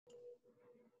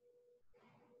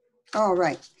All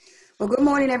right. Well, good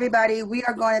morning, everybody. We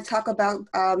are going to talk about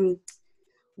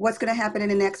what's going to happen in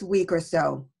the next week or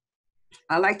so.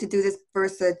 I like to do this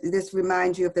first. This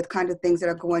reminds you of the kind of things that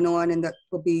are going on, and that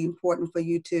will be important for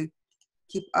you to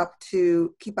keep up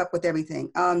with everything.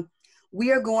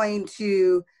 We are going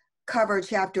to cover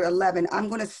chapter 11. I'm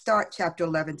going to start chapter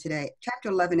 11 today. Chapter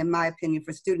 11, in my opinion,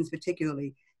 for students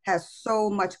particularly, has so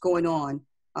much going on.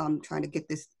 I'm trying to get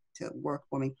this to work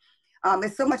for me.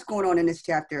 There's so much going on in this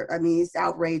chapter. I mean, it's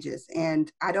outrageous,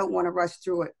 and I don't want to rush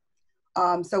through it.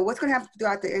 So what's going to happen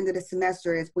throughout the end of the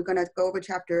semester is we're going to go over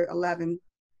chapter 11,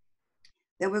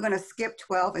 then we're going to skip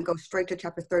 12 and go straight to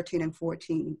chapter 13 and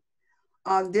 14.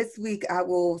 This week, I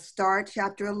will start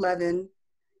chapter 11,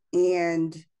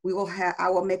 and I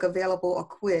will make available a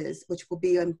quiz, which will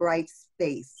be on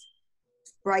Brightspace.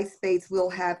 Brightspace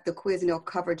will have the quiz, and it'll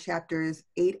cover chapters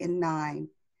 8 and 9.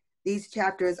 These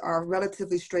chapters are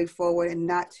relatively straightforward and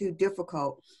not too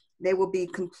difficult. They will be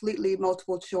completely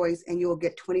multiple choice, and you will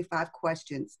get 25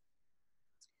 questions.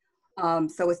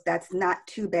 So that's not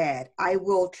too bad. I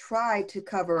will try to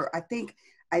cover, I think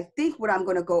what I'm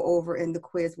going to go over in the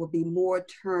quiz will be more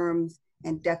terms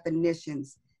and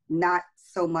definitions, not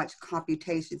so much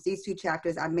computations. These two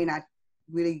chapters, I may not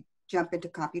really jump into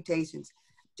computations.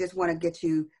 Just want to get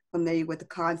you familiar with the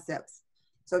concepts.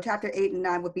 So chapter 8 and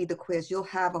 9 will be the quiz. You'll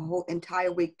have a whole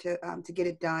entire week to get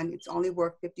it done. It's only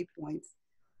worth 50 points.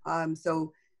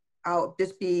 So I'll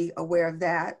just be aware of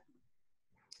that.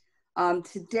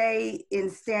 Today in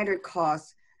standard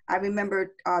costs, I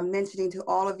remember mentioning to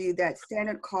all of you that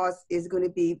standard costs is going to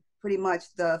be pretty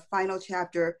much the final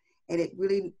chapter, and it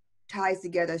really ties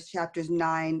together chapters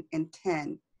 9 and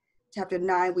 10. Chapter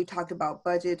 9, we talked about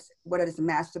budgets, what is a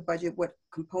master budget, what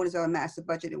components are a master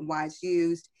budget and why it's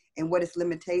used, and what its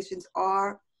limitations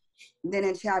are. And then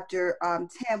in chapter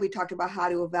 10, we talked about how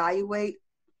to evaluate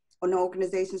an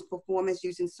organization's performance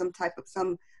using some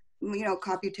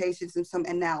computations and some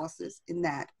analysis in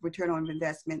that, return on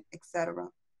investment, etc.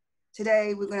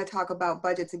 Today, we're going to talk about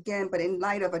budgets again, but in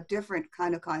light of a different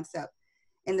kind of concept.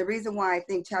 And the reason why I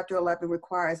think chapter 11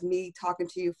 requires me talking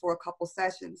to you for a couple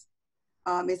sessions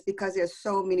is because there's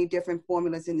so many different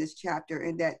formulas in this chapter,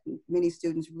 and that many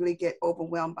students really get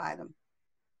overwhelmed by them.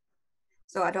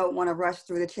 So I don't want to rush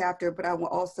through the chapter, but I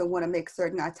also want to make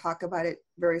certain I talk about it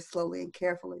very slowly and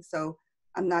carefully. So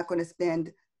I'm not going to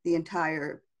spend the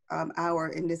entire hour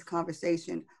in this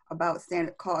conversation about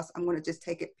standard costs. I'm going to just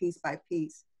take it piece by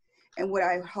piece. And what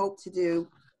I hope to do,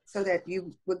 so that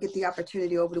you will get the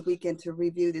opportunity over the weekend to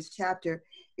review this chapter,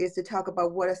 is to talk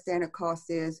about what a standard cost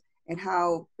is and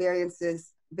how direct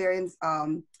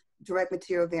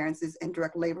material variances and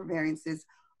direct labor variances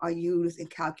are used and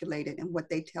calculated, and what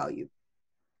they tell you.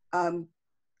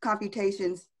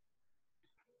 Computations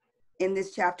in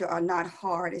this chapter are not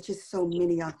hard. It's just so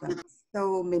many of them.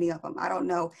 So many of them. I don't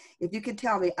know if you could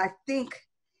tell me. I think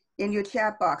in your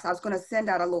chat box, I was going to send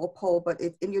out a little poll, but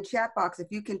if in your chat box,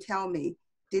 if you can tell me,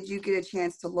 did you get a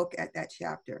chance to look at that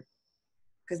chapter?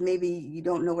 Because maybe you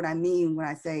don't know what I mean when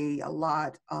I say a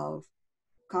lot of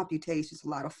computations, a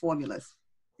lot of formulas.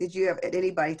 Did you have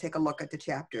anybody take a look at the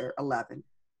chapter 11?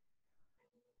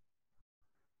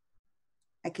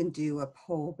 I can do a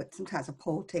poll, but sometimes a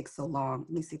poll takes so long. Let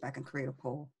me see if I can create a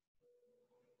poll.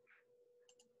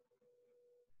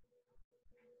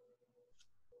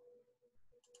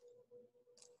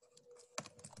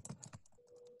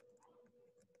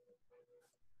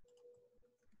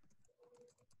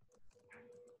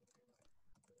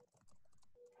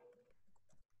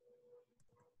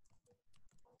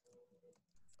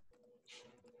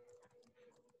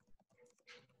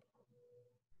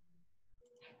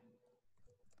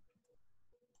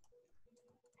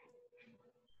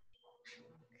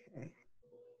 Okay.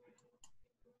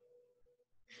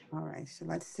 All right, so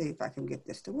let's see if I can get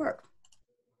this to work.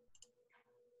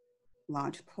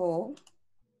 Launch poll.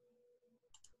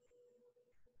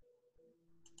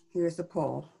 Here's the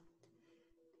poll.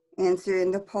 Answer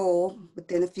in the poll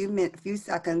within a few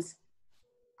seconds.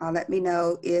 Let me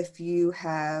know if you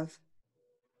have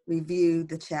reviewed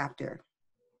the chapter.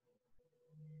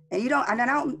 And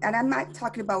I'm not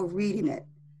talking about reading it.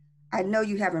 I know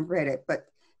you haven't read it, but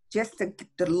just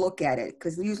to look at it,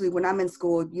 because usually when I'm in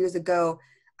school years ago,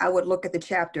 I would look at the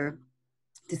chapter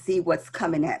to see what's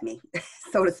coming at me,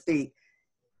 so to speak.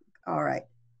 All right.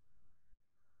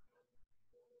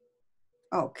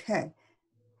 Okay.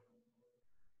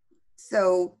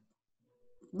 So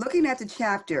looking at the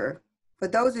chapter, for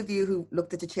those of you who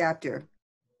looked at the chapter,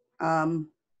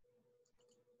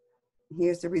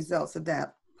 here's the results of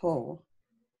that poll.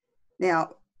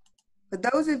 Now, for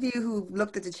those of you who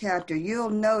looked at the chapter, you'll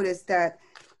notice that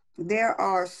There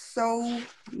are so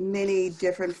many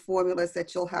different formulas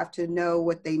that you'll have to know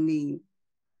what they mean.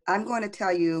 I'm going to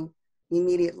tell you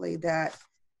immediately that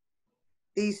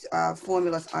these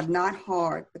formulas are not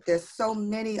hard, but there's so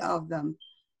many of them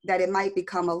that it might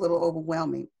become a little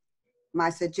overwhelming. My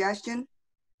suggestion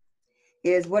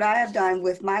is what I have done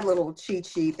with my little cheat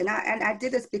sheet, and I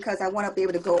did this because I want to be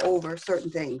able to go over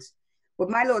certain things. With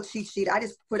my little cheat sheet, I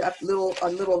just put up a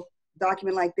little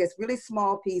document like this, really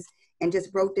small piece, and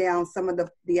just wrote down some of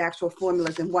the actual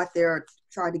formulas and what they're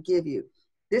trying to give you.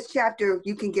 This chapter,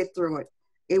 you can get through it.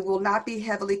 It will not be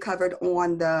heavily covered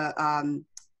on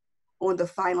the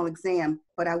final exam,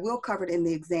 but I will cover it in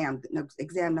the exam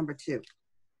number 2.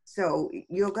 So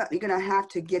you're going to have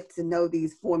to get to know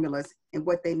these formulas and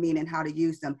what they mean and how to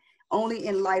use them, only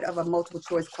in light of a multiple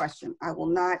choice question. I will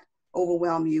not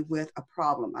overwhelm you with a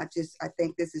problem. I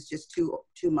think this is just too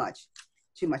much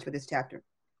for this chapter.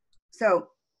 So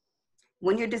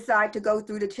when you decide to go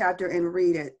through the chapter and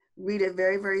read it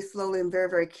very, very slowly and very,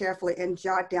 very carefully, and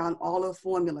jot down all the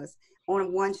formulas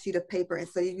on one sheet of paper. And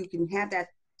so you can have that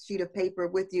sheet of paper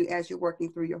with you as you're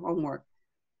working through your homework,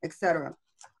 etc.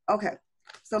 Okay,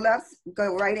 so let's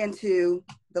go right into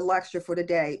the lecture for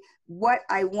today. What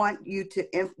I want to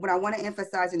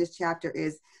emphasize in this chapter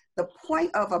is the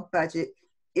point of a budget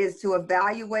is to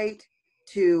evaluate,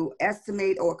 to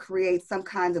estimate, or create some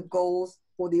kinds of goals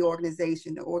for the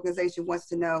organization. The organization wants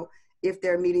to know if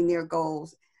they're meeting their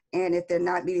goals, and if they're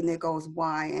not meeting their goals,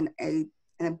 why, and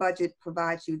a budget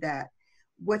provides you that.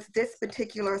 With this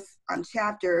particular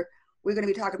chapter, we're going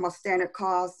to be talking about standard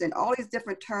costs and all these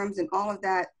different terms and all of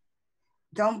that.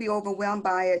 Don't be overwhelmed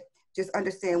by it. Just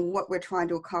understand what we're trying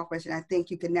to accomplish. And I think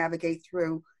you can navigate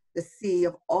through the sea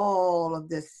of all of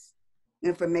this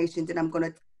information that I'm going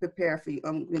to prepare for you.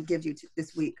 I'm going to give you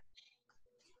this week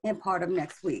and part of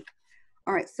next week.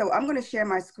 All right, so I'm going to share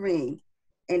my screen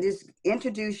and just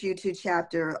introduce you to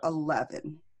chapter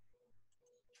 11.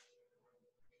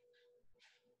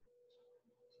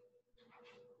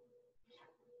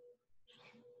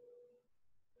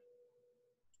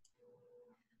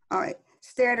 All right,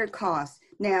 standard costs.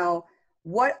 Now,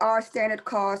 what are standard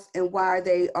costs and why are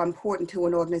they important to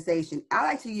an organization? I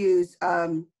like to use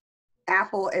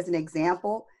Apple as an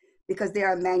example because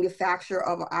they're a manufacturer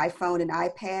of iPhone and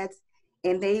iPads,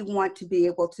 and they want to be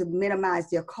able to minimize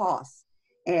their costs.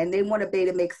 And they want to be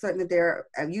able to make certain that they're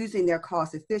using their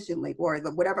costs efficiently, or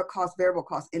whatever cost, variable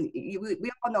cost. And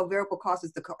we all know variable cost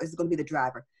is going to be the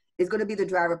driver. It's going to be the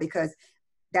driver because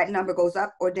that number goes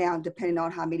up or down depending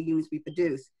on how many units we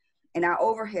produce. And our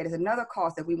overhead is another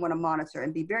cost that we want to monitor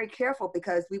and be very careful,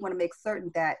 because we want to make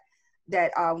certain that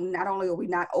not only are we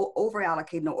not over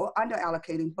allocating or under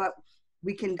allocating, but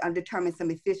we can determine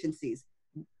some efficiencies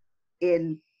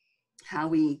in how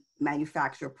we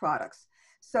manufacture products.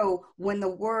 So when the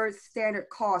word standard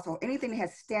cost or anything that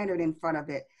has standard in front of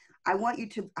it, I want you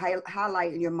to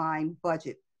highlight in your mind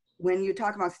budget. When you're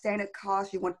talking about standard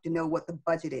costs, you want to know what the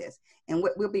budget is. And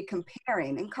what we'll be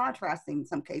comparing and contrasting in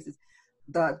some cases,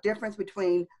 the difference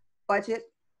between budget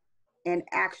and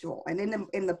actual. And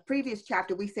in the previous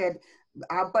chapter, we said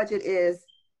our budget is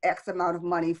X amount of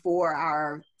money for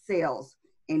our sales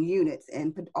and units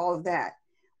and all of that.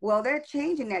 Well, they're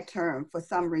changing that term for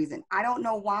some reason. I don't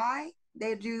know why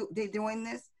they're doing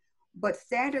this, but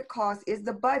standard cost is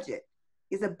the budget,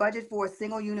 is a budget for a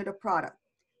single unit of product.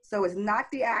 So it's not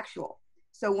the actual.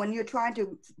 So when you're trying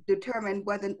to determine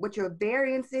what your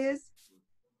variance is,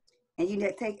 and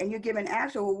you're given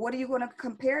actual, what are you going to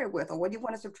compare it with, or what do you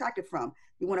want to subtract it from?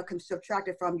 You want to subtract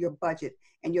it from your budget,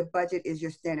 and your budget is your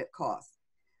standard cost.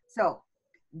 So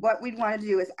what we want to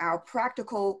do is our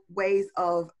practical ways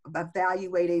of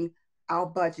evaluating our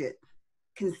budget,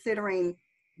 considering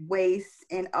waste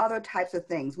and other types of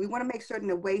things. We want to make certain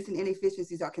that waste and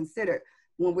inefficiencies are considered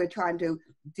when we're trying to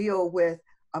deal with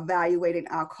evaluating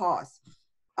our costs.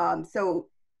 So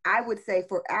I would say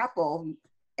for Apple,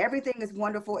 everything is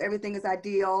wonderful, everything is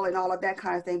ideal and all of that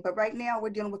kind of thing. But right now we're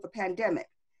dealing with a pandemic,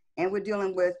 and we're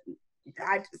dealing with,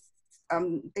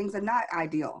 things are not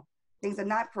ideal. Things are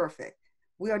not perfect.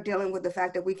 We are dealing with the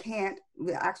fact that we can't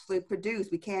actually produce,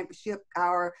 we can't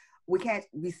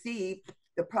receive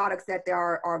the products that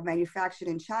are manufactured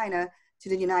in China to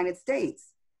the United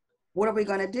States. What are we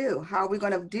going to do? How are we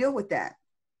going to deal with that?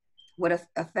 What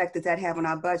effect does that have on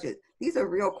our budget? These are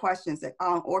real questions that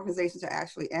organizations are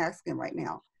actually asking right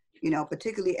now. You know,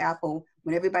 particularly Apple,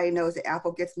 when everybody knows that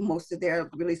Apple gets most of their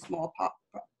really small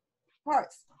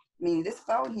parts. I mean, this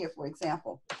phone here, for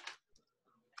example,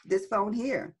 this phone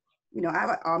here, you know, I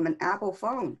have an Apple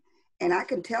phone, and I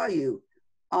can tell you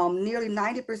nearly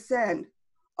 90%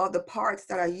 of the parts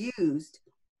that are used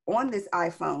on this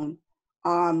iPhone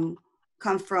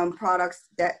come from products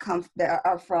that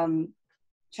are from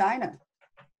China.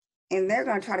 And they're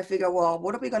going to try to figure out, well,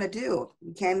 what are we going to do?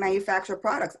 We can't manufacture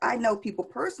products. I know people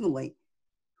personally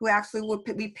who actually would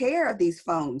repair these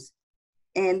phones,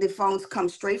 and the phones come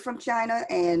straight from China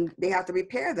and they have to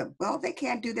repair them. Well, they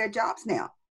can't do their jobs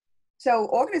now. So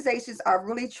organizations are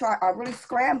really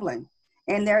scrambling,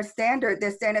 and their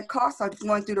standard costs are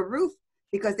going through the roof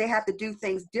because they have to do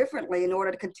things differently in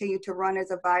order to continue to run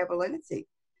as a viable entity.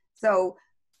 So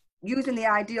using the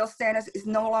ideal standards is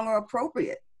no longer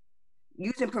appropriate.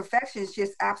 Using perfection is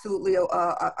just absolutely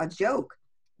a joke.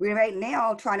 We're right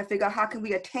now trying to figure out how can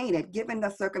we attain it given the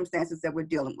circumstances that we're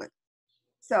dealing with.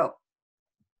 So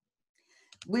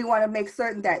we want to make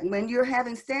certain that when you're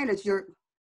having standards,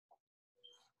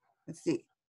 let's see,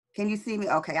 can you see me?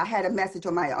 Okay, I had a message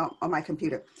on my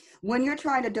computer. When you're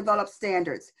trying to develop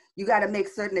standards, you got to make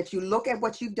certain that you look at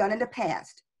what you've done in the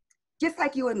past, just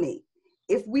like you and me.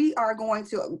 If we are going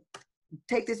to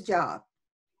take this job,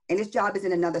 and this job is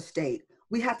in another state,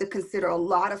 we have to consider a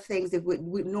lot of things that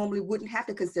we normally wouldn't have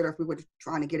to consider if we were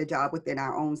trying to get a job within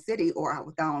our own city or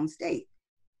with our own state.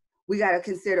 We got to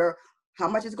consider how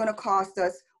much it's going to cost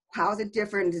us, how is it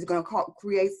different, is it going to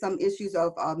create some issues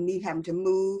of me having to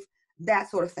move, that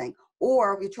sort of thing.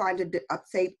 Or we're trying to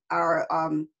say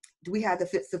do we have the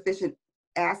sufficient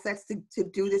assets to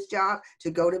do this job,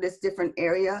 to go to this different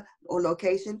area or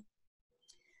location?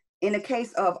 In the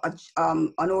case of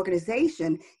an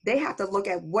organization, they have to look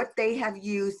at what they have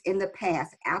used in the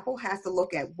past. Apple has to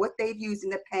look at what they've used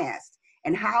in the past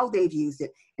and how they've used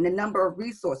it, and the number of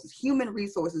resources, human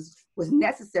resources, was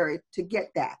necessary to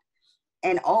get that.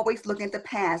 And always look at the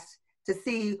past to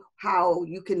see how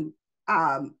you can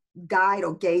guide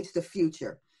or gauge the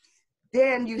future.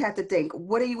 Then you have to think,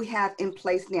 what do you have in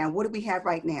place now? What do we have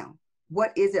right now?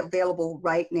 What is available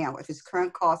right now? If it's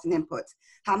current costs and inputs,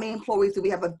 how many employees do we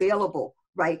have available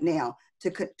right now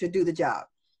to do the job?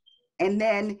 And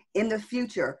then in the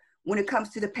future, when it comes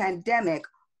to the pandemic,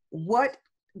 what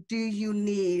do you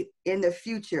need in the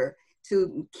future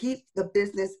to keep the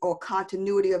business or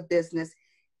continuity of business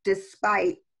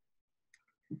despite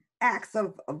acts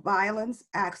of violence,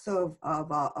 acts of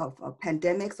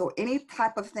pandemics, or any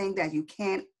type of thing that you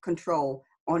can't control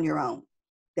on your own,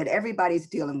 that everybody's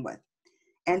dealing with?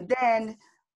 And then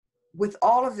with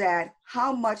all of that,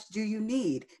 how much do you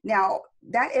need? Now,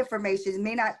 that information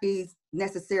may not be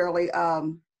necessarily a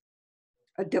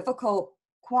difficult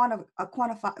quantity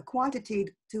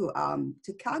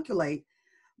to calculate,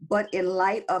 but in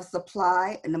light of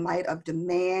supply, in the light of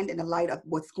demand, in the light of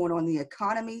what's going on in the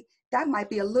economy, that might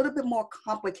be a little bit more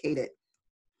complicated.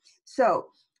 So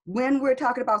when we're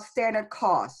talking about standard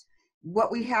costs,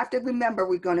 what we have to remember,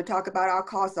 we're going to talk about our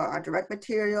costs are our direct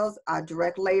materials, our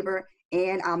direct labor,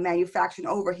 and our manufacturing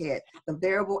overhead, the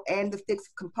variable and the fixed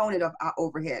component of our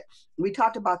overhead. We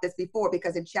talked about this before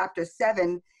because in chapter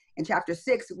 7 and chapter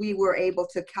 6, we were able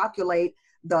to calculate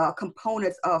the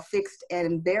components of fixed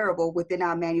and variable within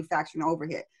our manufacturing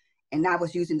overhead. And that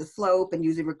was using the slope and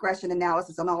using regression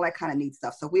analysis and all that kind of neat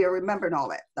stuff. So we are remembering all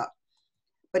that stuff.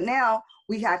 But now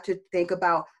we have to think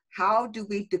about how do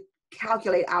we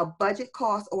calculate our budget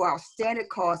costs or our standard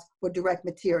costs for direct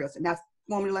materials. And that's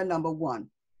formula number 1.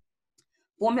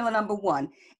 Formula number 1.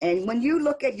 And when you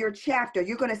look at your chapter,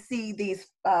 you're going to see these,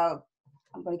 I'm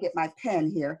going to get my pen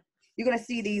here. You're going to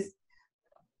see these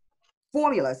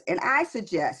formulas. And I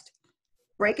suggest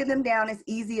breaking them down as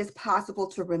easy as possible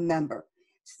to remember.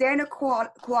 Standard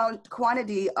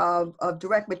quantity of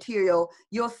direct material,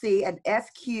 you'll see an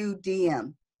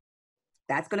SQDM.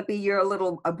 That's going to be your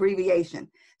little abbreviation.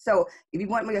 So if you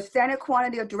want your standard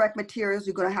quantity of direct materials,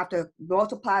 you're going to have to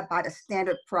multiply it by the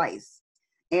standard price.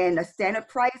 And the standard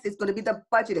price is going to be the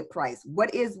budgeted price.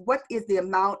 What is the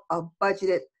amount of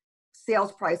budgeted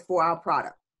sales price for our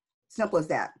product? Simple as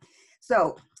that.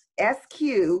 So SQ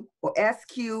or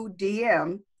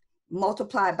SQDM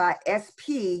multiplied by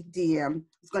SPDM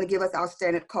is going to give us our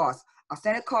standard cost. Our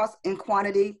standard cost in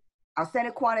quantity, our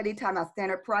standard quantity times our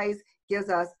standard price gives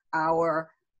us our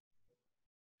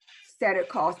standard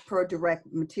cost per direct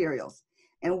materials.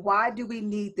 And why do we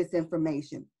need this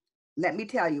information? Let me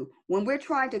tell you, when we're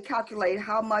trying to calculate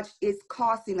how much it's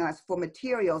costing us for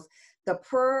materials, the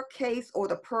per case or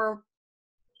the per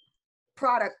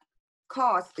product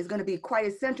cost is going to be quite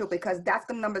essential because that's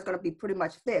the number is going to be pretty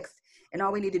much fixed. And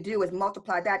all we need to do is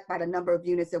multiply that by the number of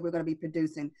units that we're going to be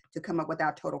producing to come up with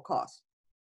our total cost.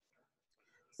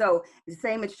 So the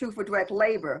same is true for direct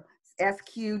labor,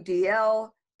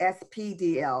 SQDL,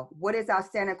 SPDL. What is our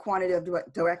standard quantity of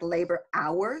direct labor?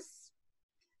 Hours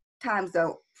times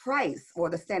the price or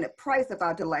the standard price of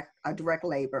our direct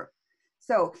labor.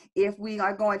 So if we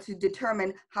are going to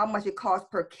determine how much it costs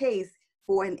per case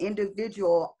for an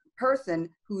individual person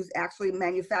who's actually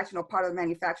manufacturing or part of the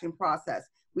manufacturing process,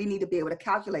 we need to be able to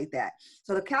calculate that.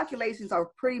 So the calculations are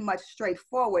pretty much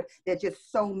straightforward. There are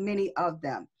just so many of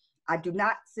them. I do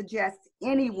not suggest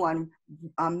anyone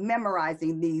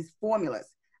memorizing these formulas.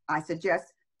 I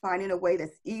suggest finding a way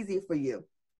that's easy for you.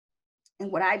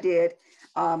 And what I did,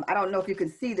 I don't know if you can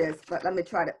see this, but let me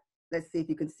try to, let's see if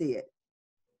you can see it.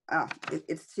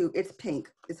 It's pink,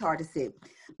 it's hard to see.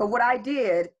 But what I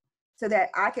did so that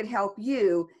I can help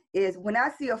you is when I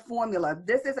see a formula,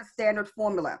 this is a standard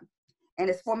formula, and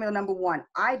it's formula number 1.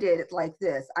 I did it like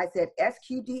this. I said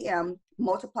SQDM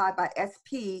multiplied by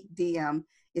SPDM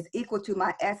is equal to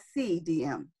my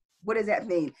SCDM. What does that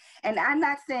mean? And I'm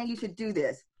not saying you should do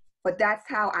this, but that's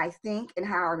how I think and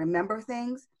how I remember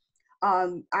things.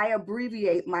 I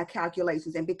abbreviate my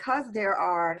calculations, and because there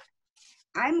are,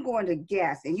 I'm going to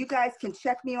guess, and you guys can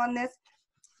check me on this,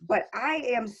 but I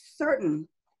am certain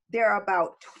there are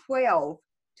about 12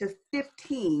 to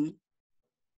 15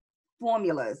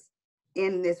 formulas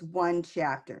in this one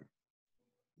chapter.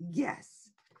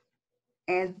 Yes.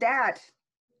 And that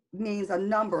means a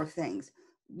number of things.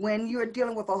 When you're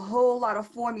dealing with a whole lot of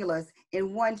formulas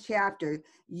in one chapter,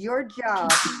 your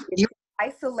job is to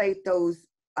isolate those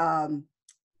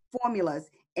formulas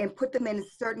and put them in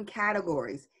certain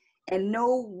categories and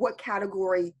know what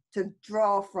category to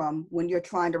draw from when you're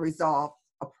trying to resolve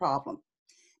a problem.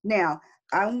 Now,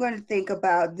 I'm going to think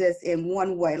about this in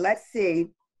one way. Let's see.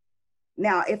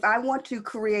 Now, if I want to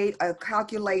create a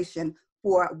calculation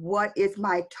for what is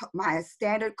my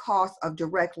standard cost of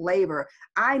direct labor,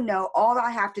 I know all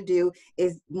I have to do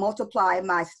is multiply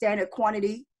my standard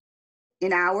quantity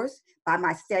in hours by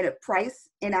my standard price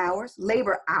in hours,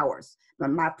 labor hours,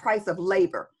 my price of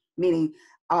labor, meaning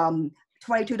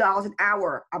 $22 an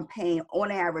hour I'm paying on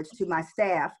average to my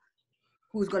staff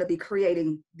who's going to be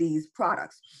creating these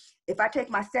products. If I take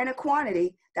my standard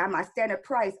quantity, that my standard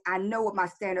price, I know what my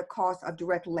standard cost of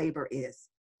direct labor is.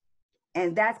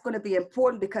 And that's going to be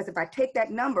important because if I take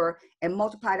that number and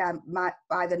multiply that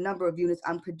by the number of units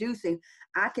I'm producing,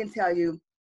 I can tell you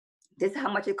this is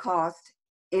how much it costs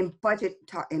in budget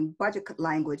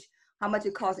language, how much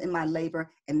it costs in my labor,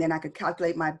 and then I could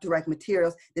calculate my direct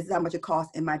materials. This is how much it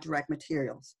costs in my direct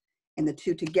materials, and the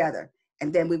two together.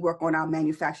 And then we work on our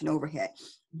manufacturing overhead.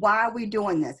 Why are we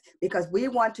doing this? Because we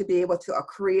want to be able to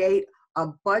create a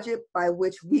budget by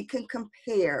which we can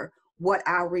compare what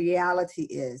our reality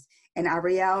is. And our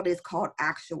reality is called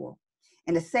actual.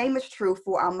 And the same is true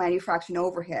for our manufacturing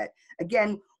overhead.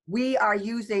 Again, we are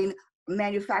using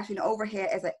manufacturing overhead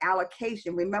as an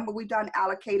allocation. Remember, we've done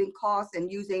allocating costs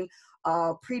and using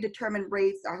predetermined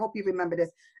rates. I hope you remember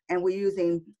this. And we're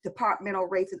using departmental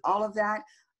rates and all of that.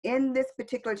 In this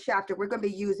particular chapter, we're going to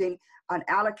be using an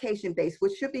allocation base,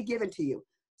 which should be given to you.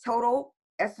 Total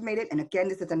estimated, and again,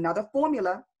 this is another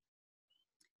formula,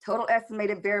 total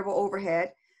estimated variable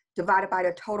overhead divided by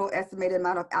the total estimated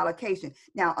amount of allocation.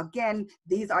 Now, again,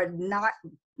 these are not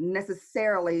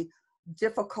necessarily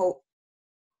difficult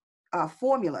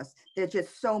formulas. There are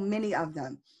just so many of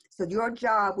them. So your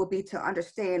job will be to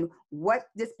understand what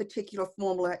this particular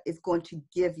formula is going to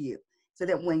give you, so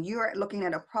that when you're looking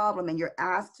at a problem and you're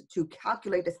asked to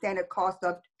calculate the standard cost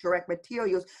of direct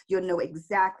materials, you'll know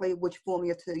exactly which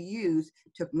formula to use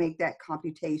to make that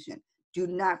computation. Do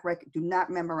not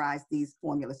memorize these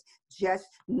formulas. Just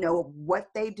know what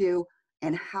they do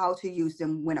and how to use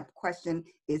them when a question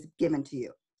is given to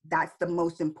you. That's the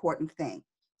most important thing.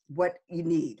 What you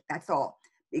need, that's all.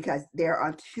 Because there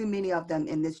are too many of them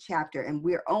in this chapter, and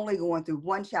we're only going through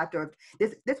one chapter of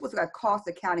this. This was a cost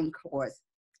accounting course.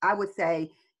 I would say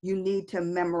you need to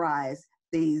memorize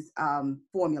these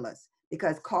formulas,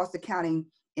 because cost accounting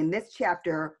in this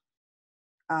chapter,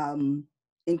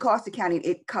 in cost accounting,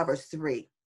 it covers 3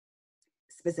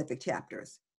 specific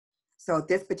chapters. So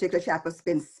this particular chapter has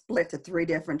been split to 3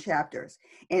 different chapters.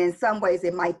 And in some ways,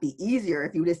 it might be easier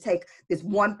if you just take this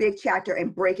one big chapter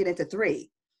and break it into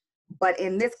 3. But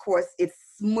in this course, it's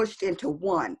smushed into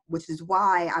 1, which is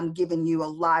why I'm giving you a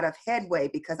lot of headway,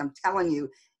 because I'm telling you,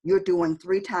 you're doing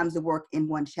 3 times the work in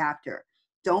 1 chapter.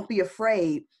 Don't be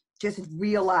afraid. Just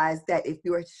realize that if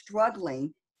you're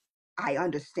struggling, I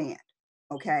understand.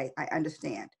 Okay, I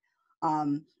understand.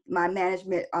 My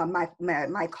management,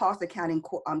 my cost accounting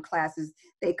classes,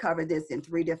 they cover this in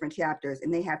 3 different chapters,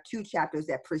 and they have 2 chapters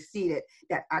that precede it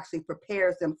that actually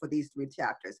prepares them for these 3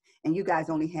 chapters. And you guys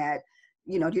only had,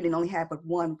 you didn't only have but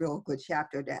 1 real good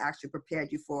chapter that actually prepared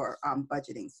you for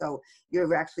budgeting. So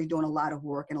you're actually doing a lot of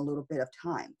work in a little bit of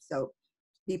time. So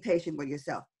be patient with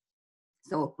yourself.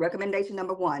 So recommendation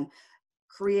number 1,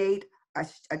 create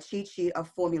a cheat sheet of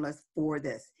formulas for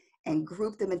this and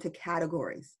group them into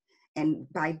categories. And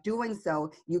by doing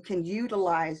so, you can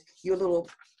utilize your little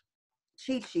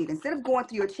cheat sheet. Instead of going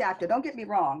through your chapter, don't get me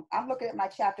wrong, I'm looking at my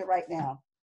chapter right now.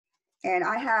 And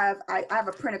I have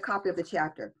a printed copy of the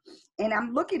chapter. And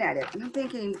I'm looking at it and I'm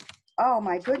thinking, oh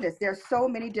my goodness, there's so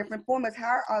many different formulas.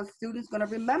 How are students going to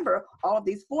remember all of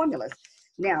these formulas?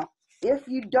 Now, if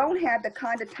you don't have the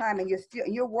kind of time and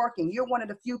you're working, you're one of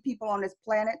the few people on this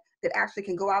planet that actually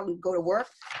can go out and go to work.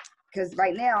 Because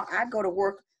right now I go to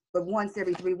work but once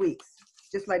every 3 weeks,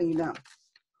 just letting you know.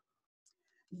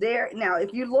 Now,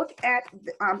 if you look at,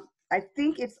 I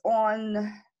think it's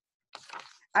on,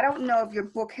 I don't know if your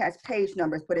book has page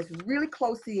numbers, but it's really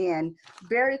close to the end,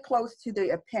 very close to the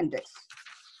appendix.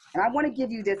 And I want to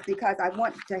give you this because I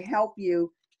want to help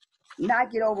you not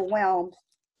get overwhelmed,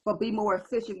 but be more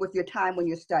efficient with your time when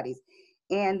you studies.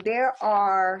 And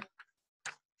there's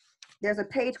a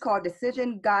page called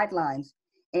Decision Guidelines.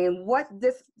 And what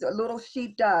this little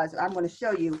sheet does, I'm going to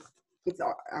show you.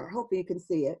 I hope you can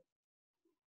see it.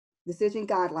 Decision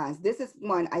Guidelines. This is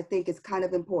one I think is kind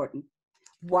of important.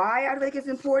 Why I think it's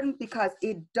important? Because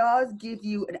it does give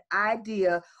you an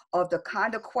idea of the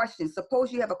kind of questions.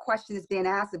 Suppose you have a question that's being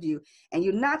asked of you and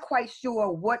you're not quite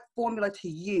sure what formula to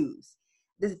use.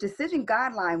 This decision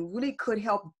guideline really could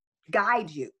help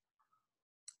guide you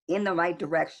in the right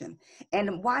direction.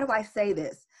 And why do I say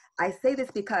this? I say this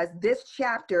because this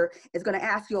chapter is going to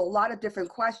ask you a lot of different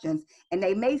questions and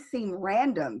they may seem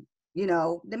random. You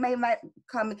know, they might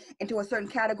come into a certain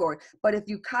category, but if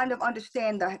you kind of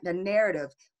understand the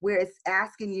narrative where it's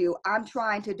asking you, I'm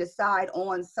trying to decide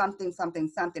on something, something,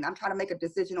 something. I'm trying to make a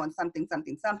decision on something,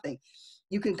 something, something.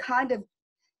 You can kind of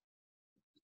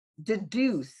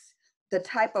deduce the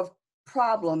type of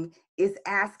problem it's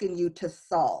asking you to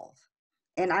solve.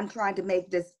 And I'm trying to make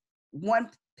this one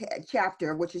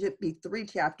chapter, which should be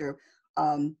 3-chapter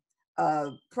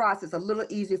process, a little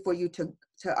easier for you to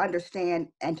understand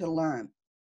and to learn.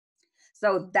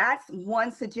 So that's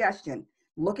one suggestion,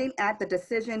 looking at the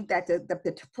decision that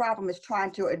the problem is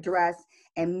trying to address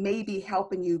and maybe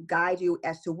helping you, guide you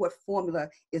as to what formula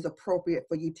is appropriate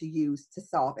for you to use to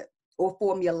solve it, or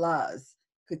formulas,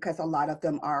 because a lot of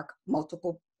them are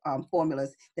multiple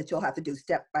formulas that you'll have to do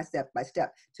step by step by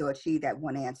step to achieve that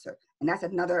one answer. And that's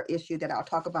another issue that I'll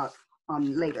talk about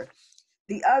later.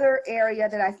 The other area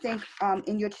that I think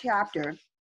in your chapter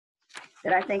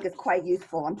that I think is quite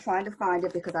useful, I'm trying to find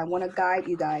it because I want to guide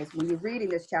you guys when you're reading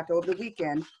this chapter over the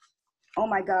weekend. Oh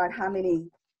my God, how many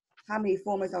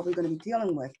formulas are we going to be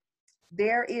dealing with?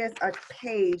 There is a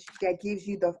page that gives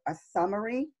you a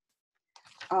summary.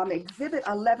 Exhibit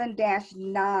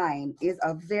 11-9 is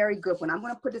a very good one. I'm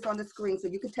going to put this on the screen so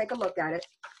you can take a look at it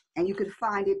and you can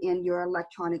find it in your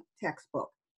electronic textbook.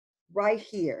 Right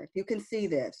here, you can see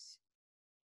this.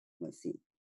 Let's see.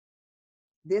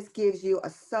 This gives you a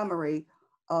summary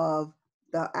of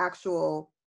the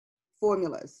actual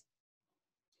formulas.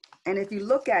 And if you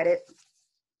look at it,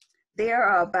 there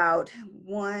are about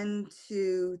 1,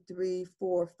 2, 3,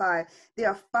 4, 5. There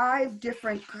are 5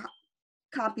 different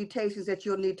computations that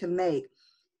you'll need to make.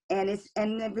 And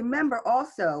then remember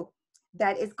also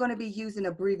that it's going to be using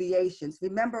abbreviations.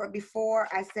 Remember before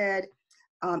I said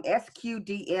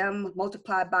SQDM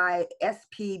multiplied by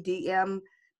SPDM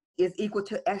is equal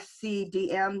to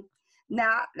SCDM.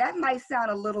 Now that might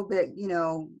sound a little bit, you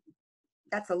know,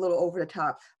 that's a little over the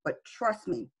top, but trust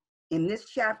me, in this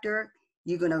chapter,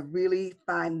 you're going to really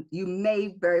find, you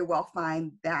may very well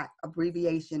find that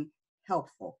abbreviation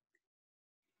helpful.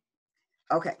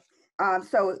 Okay,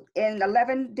 so in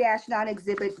 11-9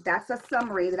 exhibit, that's a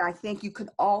summary that I think you could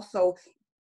also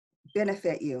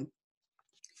benefit you.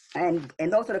 And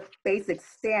those are the basic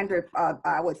standard,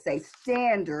 I would say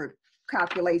standard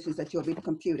calculations that you'll be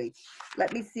computing.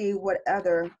 Let me see what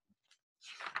other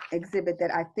exhibit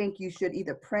that I think you should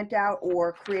either print out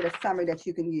or create a summary that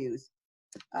you can use.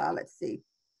 Let's see,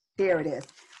 there it is.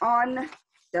 On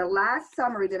the last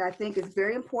summary that I think is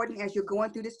very important as you're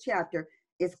going through this chapter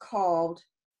is called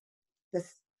the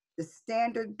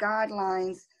standard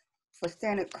guidelines for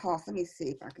standard cost. Let me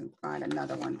see if I can find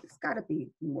another one. It's gotta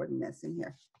be more than this in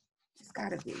here. It's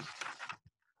gotta be.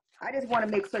 I just want to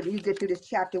make certain you get through this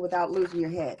chapter without losing your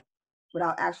head,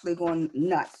 without actually going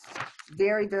nuts.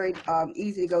 Very, very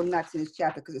easy to go nuts in this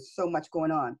chapter because there's so much going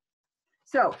on.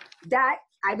 So that,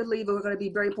 I believe, is going to be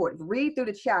very important. Read through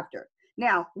the chapter.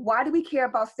 Now, why do we care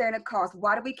about standard costs?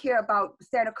 Why do we care about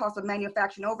standard costs of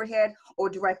manufacturing overhead or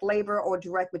direct labor or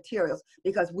direct materials?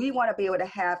 Because we want to be able to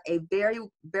have a very,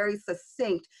 very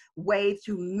succinct way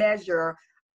to measure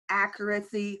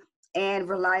accuracy and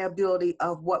reliability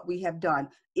of what we have done.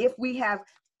 If we have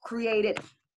created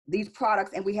these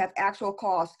products and we have actual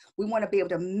costs, we want to be able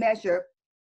to measure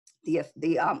the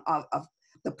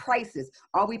prices.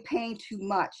 Are we paying too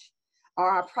much? Are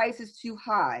our prices too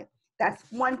high? That's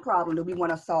one problem that we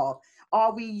want to solve.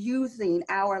 Are we using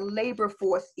our labor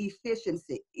force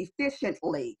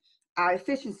efficiently? Our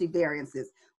efficiency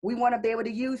variances. We want to be able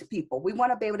to use people. We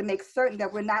want to be able to make certain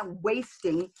that we're not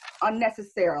wasting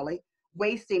unnecessarily,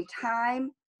 wasting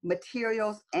time,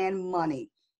 materials, and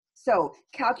money. So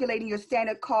calculating your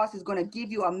standard cost is going to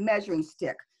give you a measuring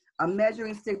stick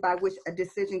by which a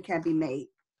decision can be made.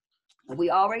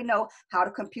 We already know how to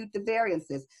compute the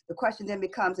variances. The question then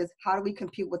becomes is how do we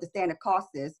compute what the standard cost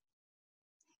is,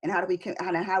 and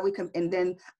and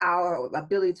then our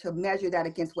ability to measure that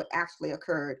against what actually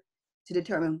occurred to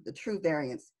determine the true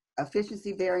variance,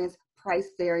 efficiency variance, price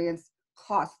variance,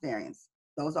 cost variance.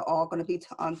 Those are all going to be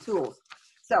tools.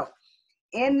 So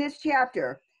in this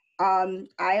chapter,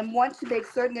 I want to make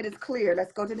certain that it's clear.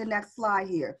 Let's go to the next slide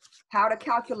here. How to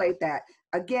calculate that.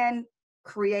 Again,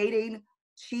 creating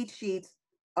cheat sheets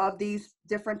of these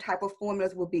different type of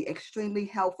formulas will be extremely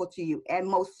helpful to you. And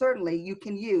most certainly you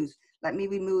can use, let me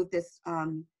remove this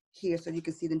here so you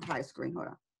can see the entire screen. Hold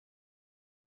on.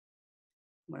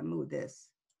 I'm gonna move this.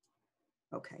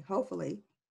 Okay, hopefully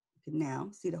you can now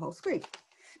see the whole screen.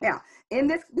 Now, in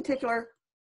this particular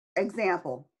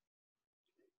example,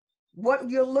 what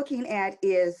you're looking at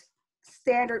is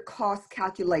standard cost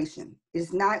calculation.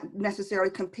 It's not necessarily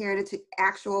comparing it to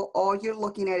actual. All you're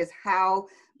looking at is how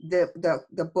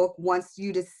the book wants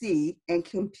you to see and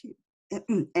compute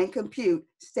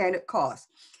standard cost.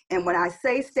 And when I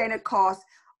say standard cost,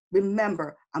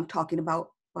 remember, I'm talking about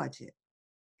budget.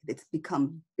 It's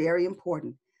become very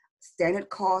important. Standard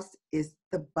cost is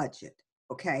the budget,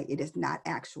 okay? It is not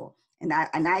actual. And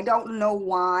I don't know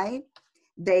why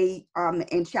they,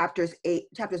 in chapters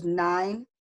 9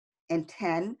 and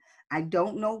 10, I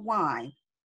don't know why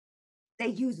they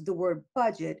use the word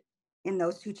budget in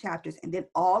those two chapters. And then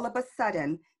all of a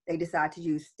sudden, they decide to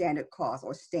use standard cost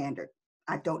or standard.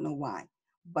 I don't know why.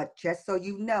 But just so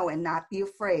you know and not be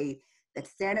afraid that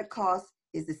standard cost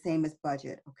is the same as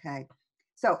budget, okay?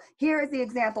 So here is the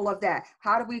example of that.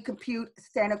 How do we compute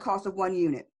standard cost of 1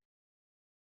 unit?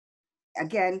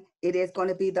 Again, it is going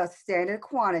to be the standard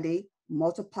quantity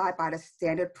multiplied by the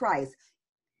standard price.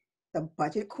 The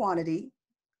budget quantity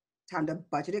times the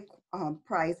budgeted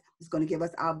price is going to give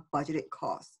us our budgeted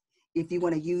cost. If you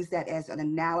want to use that as an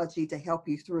analogy to help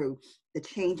you through, the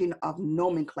changing of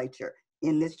nomenclature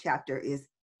in this chapter is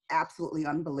absolutely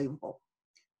unbelievable.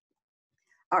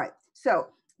 All right, so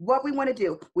what we want to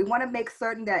do, we want to make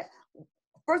certain that,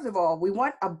 first of all, we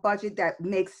want a budget that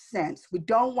makes sense. We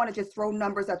don't want to just throw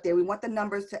numbers up there. We want the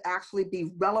numbers to actually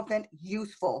be relevant,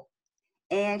 useful,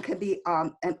 and can be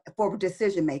for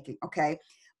decision making, okay?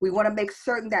 We want to make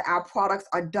certain that our products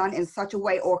are done in such a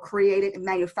way or created and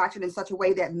manufactured in such a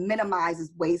way that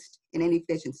minimizes waste and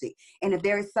inefficiency. And if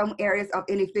there is some areas of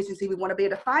inefficiency, we want to be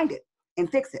able to find it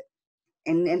and fix it.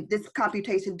 And this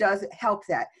computation does help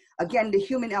that. Again, the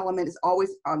human element is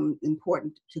always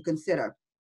important to consider.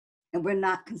 And we're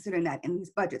not considering that in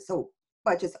these budgets. So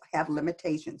budgets have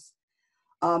limitations.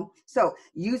 So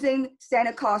using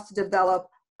standard cost to develop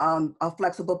a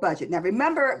flexible budget. Now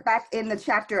remember back in the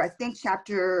chapter, I think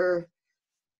it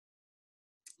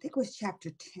was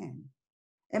chapter 10.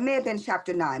 It may have been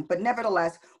chapter 9, but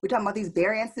nevertheless, we're talking about these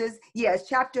variances. Yes,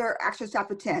 chapter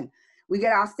 10. We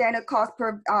get our standard cost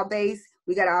per base.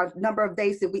 We got our number of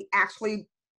base that we actually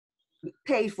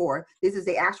paid for. This is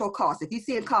the actual cost. If you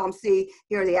see in column C,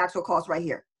 here are the actual costs right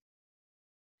here.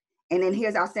 And then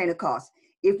here's our standard cost.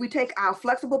 If we take our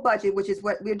flexible budget, which is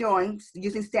what we're doing,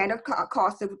 using standard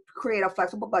cost to create a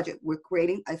flexible budget, we're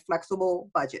creating a flexible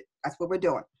budget. That's what we're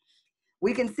doing.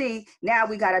 We can see now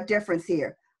we got a difference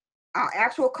here. Our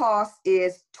actual cost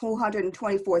is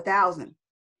 $224,000.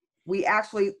 We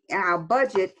actually, our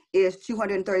budget is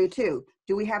 $232,000.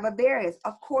 Do we have a variance?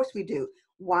 Of course we do.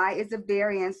 Why is the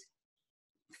variance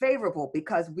favorable?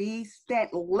 Because we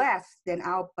spent less than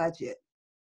our budget.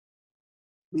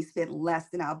 We spent less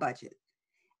than our budget.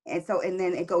 And so, and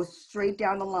then it goes straight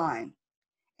down the line.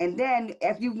 And then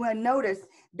if you want to notice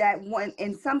that when,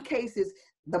 in some cases,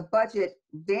 the budget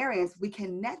variance, we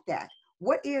can net that.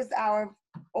 What is our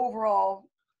overall,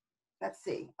 let's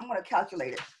see, I'm going to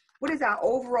calculate it. What is our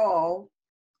overall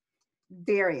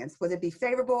variance? Would it be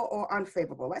favorable or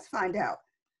unfavorable? Let's find out.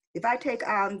 If I take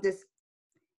this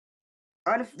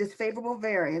favorable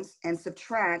variance and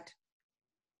subtract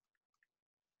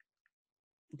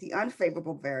the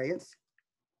unfavorable variance,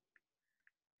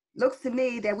 looks to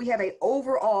me that we have an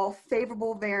overall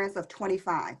favorable variance of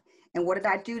 25. And what did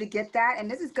I do to get that? And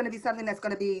this is going to be something that's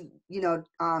going to be,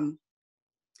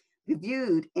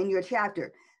 reviewed in your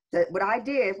chapter. What I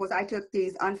did was I took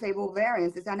these unfavorable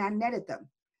variances and I netted them.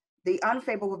 The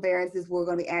unfavorable variances were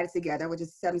going to be added together, which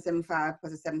is 775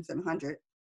 plus the 7,700,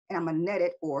 and I'm going to net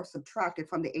it or subtract it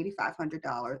from the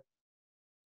 $8,500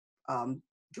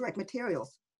 direct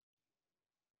materials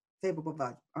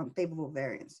favorable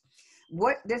variance.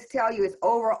 What this tells you is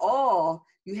overall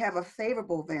you have a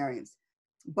favorable variance,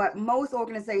 but most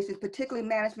organizations, particularly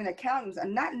management accountants, are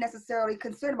not necessarily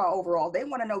concerned about overall. They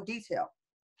want to know detail.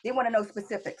 They want to know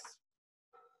specifics.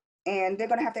 And they're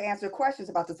going to have to answer questions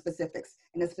about the specifics.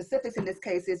 And the specifics in this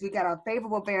case is we got a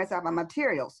favorable variance of our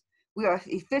materials. We are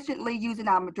efficiently using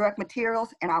our direct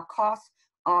materials and our costs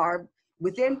are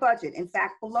within budget, in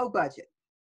fact, below budget.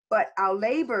 But our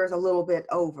labor is a little bit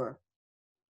over.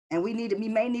 And we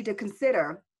may need to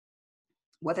consider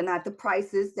whether or not the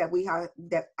prices that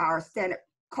our standard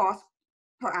cost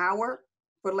per hour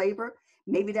for labor,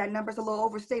 maybe that number is a little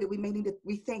overstated. We may need to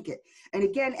rethink it. And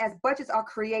again, as budgets are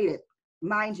created,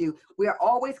 mind you, we are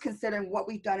always considering what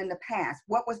we've done in the past,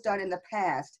 what was done in the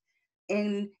past,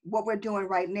 and what we're doing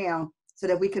right now, so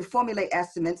that we can formulate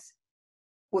estimates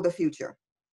for the future.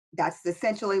 That's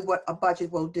essentially what a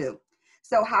budget will do.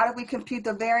 So how do we compute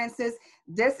the variances?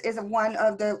 This is one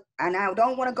of the, and I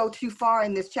don't want to go too far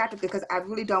in this chapter because I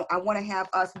really don't, I want to have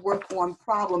us work on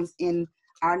problems in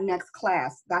our next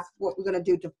class. That's what we're going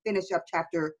to do to finish up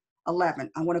chapter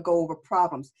 11. I want to go over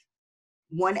problems,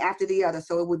 one after the other.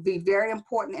 So it would be very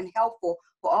important and helpful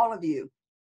for all of you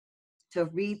to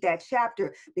read that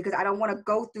chapter, because I don't want to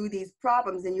go through these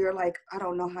problems and you're like, I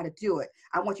don't know how to do it.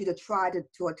 I want you to try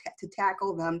to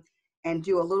tackle them and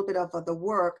do a little bit of the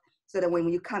work, so that when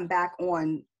you come back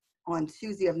on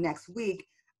Tuesday of next week,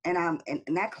 and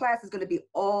that class is going to be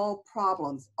all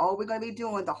problems. All we're going to be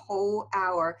doing the whole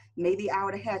hour, maybe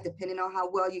hour and a half, depending on how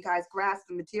well you guys grasp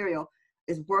the material,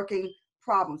 is working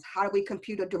problems. How do we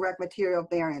compute a direct material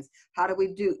variance? How do we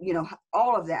do,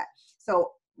 all of that?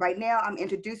 So right now I'm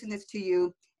introducing this to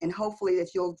you, and hopefully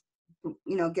that you'll,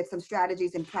 get some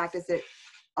strategies and practice it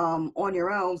on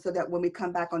your own, so that when we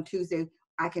come back on Tuesday,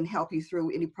 I can help you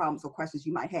through any problems or questions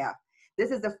you might have. This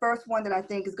is the first one that I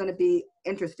think is going to be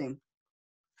interesting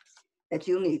that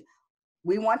you need.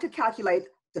 We want to calculate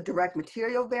the direct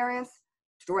material variance,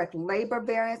 direct labor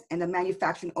variance, and the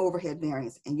manufacturing overhead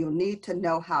variance. And you'll need to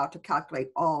know how to calculate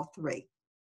all three.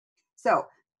 So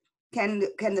can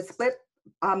the split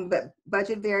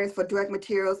budget variance for direct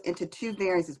materials into two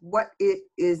variances? What it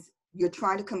is you're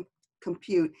trying to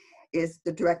compute is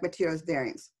the direct materials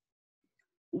variance.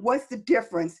 What's the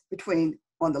difference between,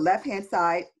 on the left-hand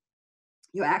side,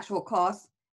 your actual costs,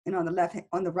 and on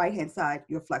the right-hand side,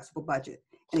 your flexible budget?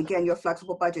 And again, your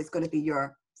flexible budget is going to be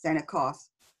your standard costs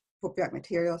for direct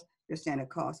materials, your standard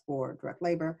costs for direct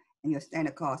labor, and your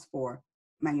standard costs for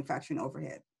manufacturing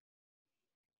overhead.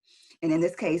 And in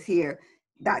this case here,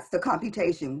 that's the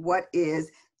computation. What is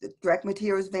the direct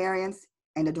materials variance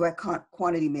and the direct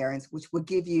quantity variance, which will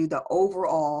give you the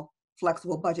overall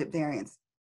flexible budget variance.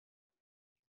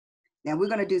 Now we're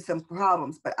going to do some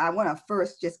problems, but I want to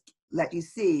first just let you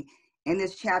see in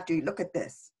this chapter, look at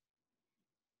this,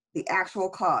 the actual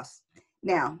costs.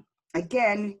 Now,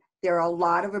 again, there are a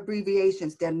lot of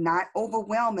abbreviations. They're not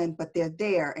overwhelming, but they're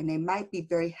there, and they might be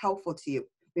very helpful to you.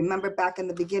 Remember back in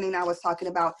the beginning, I was talking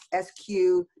about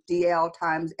SQDL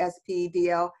times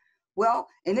SPDL. Well,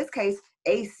 in this case,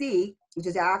 AC, which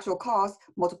is our actual cost,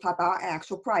 multiplied by our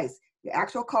actual price. Your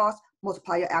actual cost,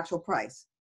 multiply your actual price.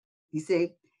 You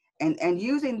see? And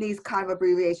using these kind of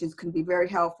abbreviations can be very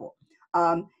helpful.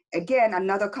 Again,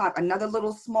 another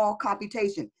little small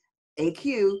computation,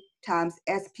 AQ times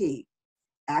SP,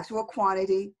 actual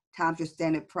quantity times your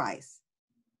standard price.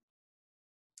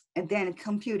 And then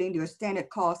computing your standard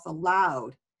cost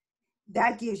allowed,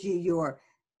 that gives you your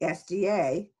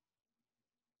SDA,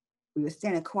 your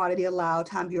standard quantity allowed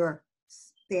times your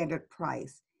standard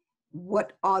price.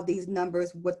 What are these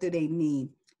numbers? What do they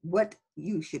mean? What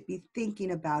you should be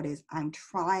thinking about is, I'm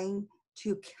trying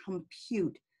to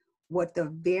compute what the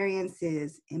variance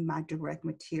is in my direct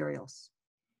materials.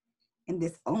 And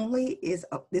this only is,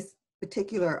 this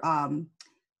particular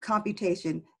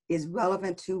computation is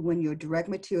relevant to when your direct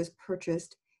materials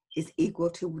purchased is equal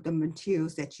to the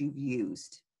materials that you've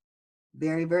used.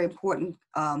 Very, very important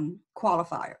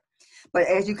qualifier. But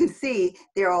as you can see,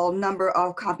 there are a number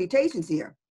of computations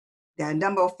here. There are a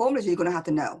number of formulas you're going to have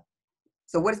to know.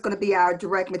 So what is going to be our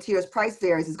direct materials price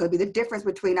variance is going to be the difference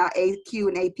between our AQ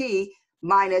and AP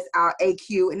minus our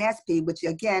AQ and SP, which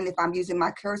again, if I'm using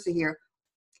my cursor here,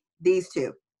 these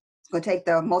two. It's going to take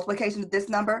the multiplication of this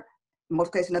number,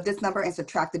 and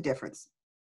subtract the difference.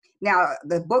 Now,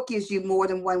 the book gives you more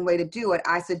than one way to do it.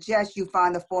 I suggest you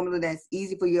find the formula that's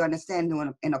easy for you to understand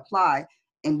and apply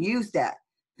and use that,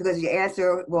 because your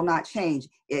answer will not change.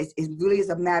 It really is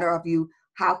a matter of you,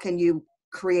 how can you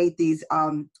create these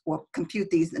or compute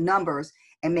these numbers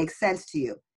and make sense to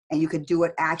you, and you can do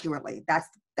it accurately. That's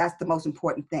the most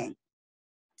important thing.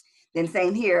 Then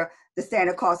same here, the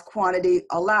standard cost quantity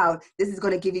allowed. This is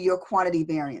going to give you your quantity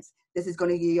variance. This is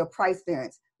going to give you your price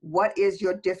variance. What is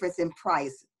your difference in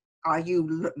price? Are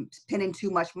you spending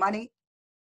too much money?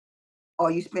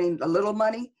 Are you spending a little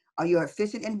money? Are you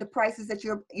efficient in the prices that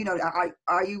you're,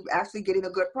 are you actually getting a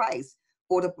good price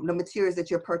for the materials that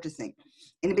you're purchasing?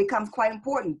 And it becomes quite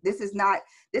important. This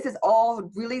is all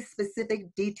really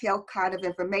specific, detailed kind of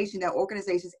information that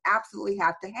organizations absolutely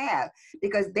have to have,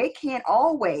 because they can't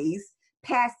always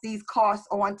pass these costs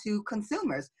on to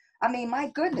consumers. I mean, my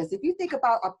goodness, if you think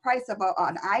about a price of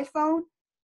an iPhone,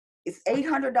 it's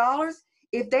 $800.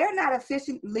 If they're not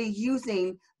efficiently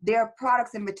using their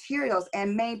products and materials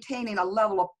and maintaining a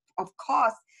level of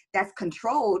cost that's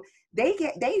controlled,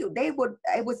 it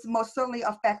would most certainly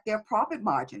affect their profit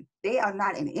margin. They are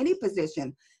not in any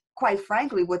position, quite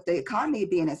frankly, with the economy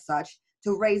being as such,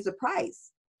 to raise the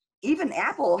price. Even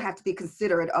Apple have to be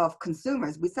considerate of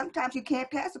consumers. Sometimes you can't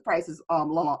pass the prices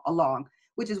along,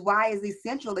 which is why it's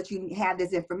essential that you have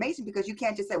this information, because you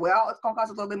can't just say, well, it's going to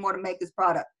cost a little bit more to make this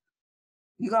product.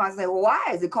 You're going to say, well, why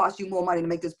does it cost you more money to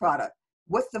make this product?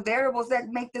 What's the variables that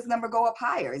make this number go up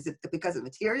higher? Is it because of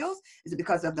materials? Is it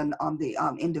because of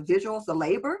the individuals, the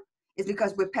labor? Is it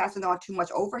because we're passing on too much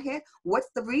overhead? What's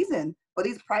the reason for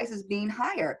these prices being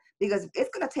higher? Because it's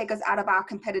going to take us out of our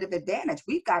competitive advantage.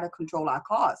 We've got to control our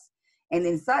costs. And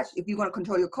in such, if you're going to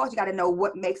control your costs, you got to know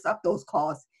what makes up those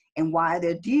costs and why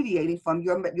they're deviating from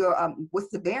your what's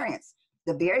the variance?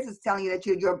 The variance is telling you that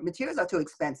your materials are too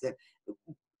expensive.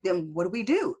 Then what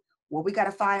do? Well, we got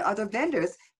to find other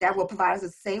vendors that will provide us the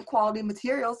same quality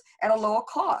materials at a lower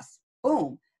cost.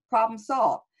 Boom, problem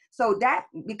solved. So that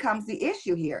becomes the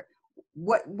issue here.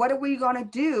 What are we going to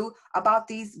do about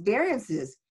these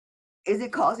variances? Is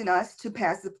it causing us to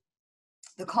pass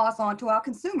the cost on to our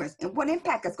consumers? And what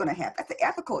impact that's going to have? That's an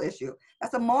ethical issue.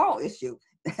 That's a moral issue.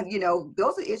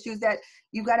 Those are issues that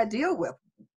you got to deal with.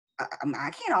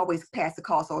 I can't always pass the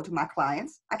cost on to my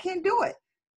clients. I can't do it.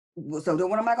 So then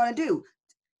what am I going to do?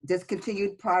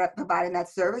 Discontinue providing that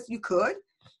service? You could,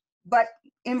 but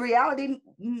in reality,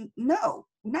 no,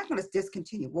 we're not going to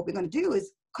discontinue. What we're going to do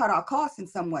is cut our costs in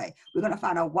some way. We're going to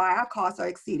find out why our costs are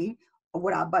exceeding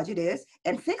what our budget is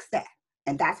and fix that.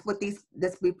 And that's what this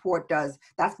report does.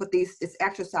 That's what these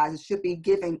exercises should be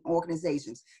giving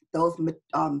organizations, those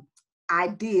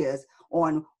ideas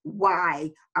on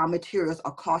why our materials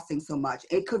are costing so much.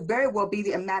 It could very well be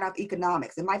the amount of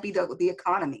economics. It might be the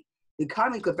economy. The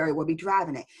economy could very well be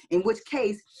driving it. In which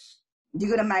case,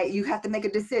 you have to make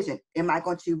a decision. Am I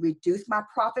going to reduce my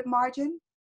profit margin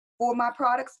for my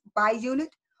products by unit,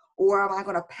 or am I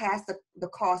going to pass the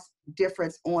cost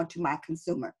difference on to my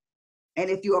consumer? And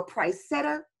if you're a price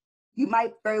setter, you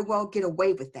might very well get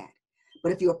away with that.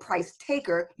 But if you're a price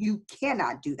taker, you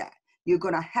cannot do that. You're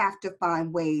going to have to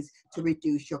find ways to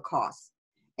reduce your costs.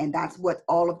 And that's what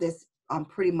all of this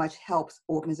pretty much helps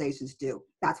organizations do.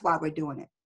 That's why we're doing it.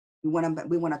 We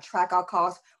want to track our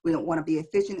costs. We don't want to be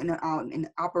efficient in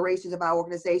the operations of our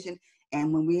organization.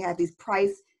 And when we have these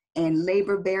price and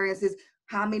labor variances,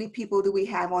 how many people do we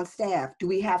have on staff? Do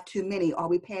we have too many? Are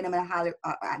we paying them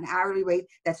an hourly rate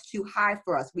that's too high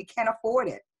for us? We can't afford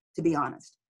it, to be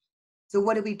honest. So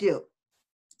what do we do?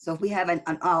 So if we have an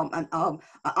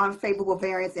unfavorable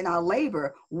variance in our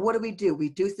labor, what do?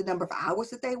 Reduce the number of hours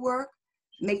that they work,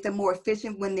 make them more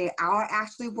efficient when they are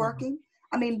actually working.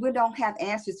 I mean, we don't have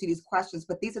answers to these questions,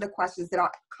 but these are the questions that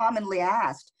are commonly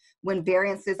asked when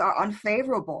variances are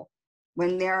unfavorable,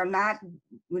 when we're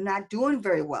not doing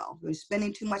very well. We're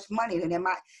spending too much money, and they're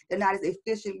not as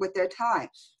efficient with their time.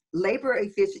 Labor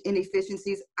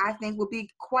inefficiencies, I think, will be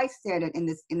quite standard in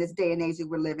this day and age that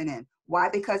we're living in. Why?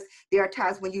 Because there are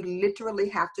times when you literally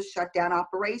have to shut down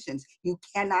operations. You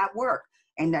cannot work,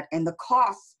 and the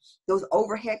costs, those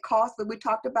overhead costs that we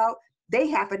talked about, they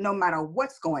happen no matter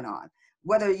what's going on.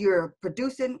 Whether you're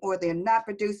producing or they're not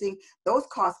producing, those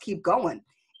costs keep going,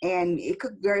 and it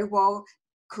could very well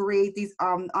create these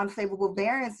unfavorable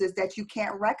variances that you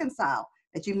can't reconcile,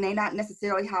 that you may not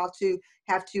necessarily have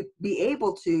to be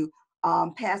able to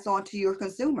pass on to your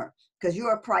consumer, because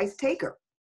you're a price taker.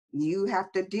 You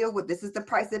have to deal with, this is the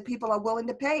price that people are willing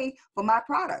to pay for my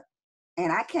product,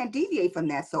 and I can't deviate from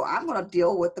that. So I'm going to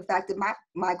deal with the fact that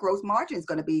my gross margin is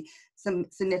going to be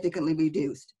significantly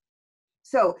reduced.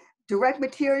 So direct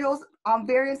materials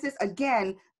variances,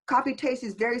 again, computation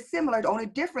is very similar. The only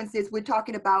difference is we're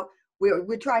talking about,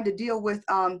 we're trying to deal with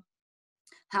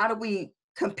how do we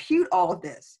compute all of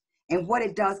this and what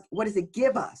it does, what does it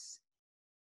give us?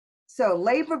 So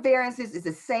labor variances is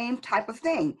the same type of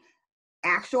thing.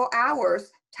 Actual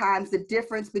hours times the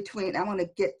difference between, I want to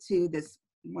get to this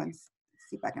one,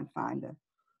 see if I can find the,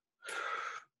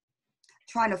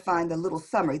 trying to find the little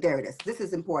summary. There it is. This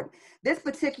is important. This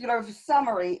particular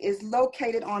summary is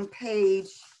located on page,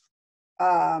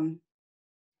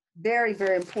 very,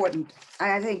 very important.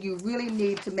 I think you really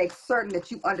need to make certain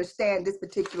that you understand this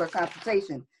particular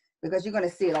computation because you're going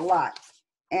to see it a lot.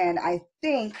 And I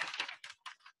think,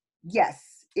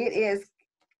 yes, it is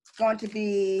going to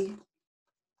be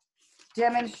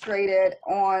demonstrated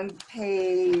on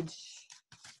page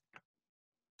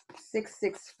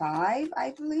 665,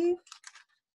 I believe.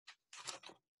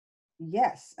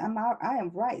 Yes, I am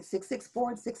right. 664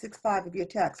 and 665 of your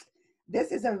text.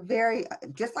 This is a very,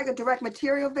 just like a direct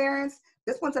material variance,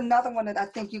 this one's another one that I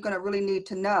think you're going to really need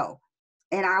to know.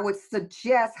 And I would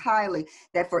suggest highly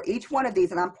that for each one of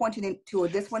these, and I'm pointing to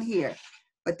this one here,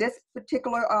 but this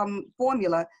particular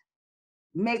formula,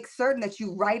 make certain that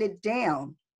you write it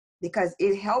down because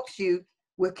it helps you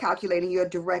with calculating your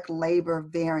direct labor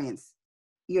variance.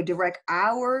 Your direct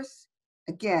hours,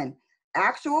 again,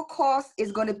 actual cost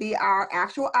is going to be our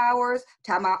actual hours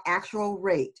times our actual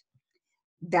rate.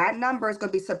 That number is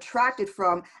going to be subtracted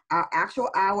from our actual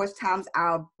hours times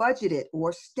our budgeted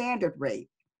or standard rate.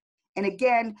 And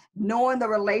again, knowing the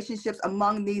relationships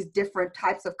among these different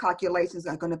types of calculations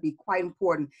are going to be quite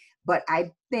important. But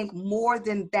I think more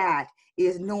than that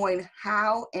is knowing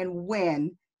how and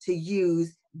when to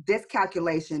use this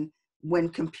calculation when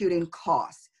computing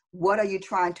costs. What are you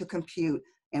trying to compute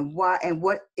and why, and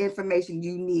what information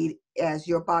you need as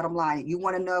your bottom line? You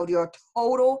want to know your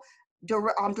total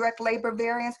direct labor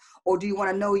variance, or do you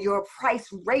want to know your price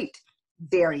rate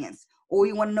variance, or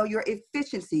you want to know your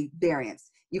efficiency variance?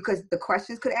 Because the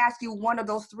questions could ask you one of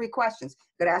those three questions.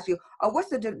 Could ask you, oh, what's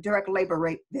the direct labor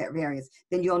rate variance?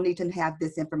 Then you'll need to have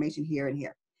this information here and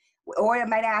here. Or it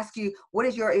might ask you, what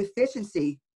is your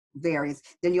efficiency variance?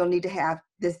 Then you'll need to have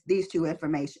these two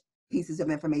pieces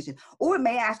of information. Or it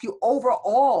may ask you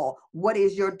overall, what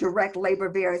is your direct labor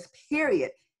variance, period?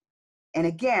 And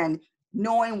again,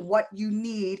 knowing what you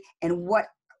need and what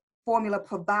formula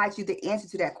provides you the answer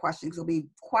to that question will be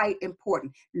quite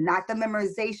important. Not the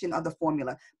memorization of the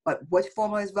formula, but which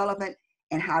formula is relevant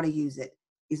and how to use it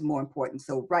is more important.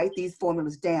 So write these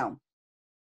formulas down.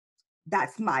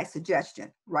 That's my suggestion,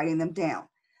 writing them down.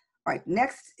 All right,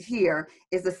 next here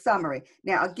is the summary.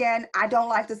 Now, again, I don't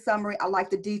like the summary. I like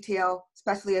the detail,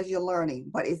 especially as you're learning,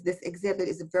 but this exhibit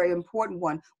is a very important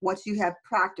one once you have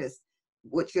practiced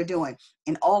what you're doing.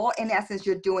 And all, in essence,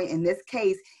 you're doing in this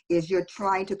case is you're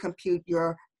trying to compute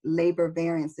your labor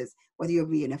variances, whether you're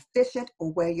being efficient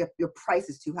or where your price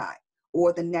is too high,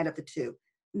 or the net of the two.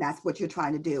 And that's what you're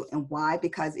trying to do. And why?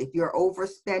 Because if you're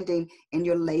overspending in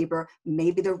your labor,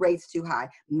 maybe the rate's too high.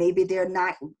 Maybe they're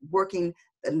not working,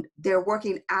 they're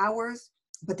working hours,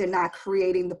 but they're not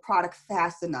creating the product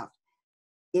fast enough.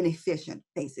 Inefficient,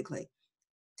 basically.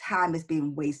 Time is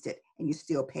being wasted and you're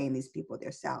still paying these people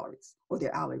their salaries or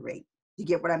their hourly rate. You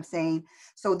get what I'm saying?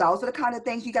 So those are the kind of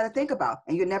things you got to think about,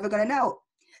 and you're never going to know.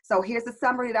 So here's the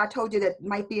summary that I told you that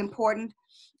might be important.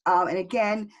 And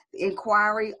again, the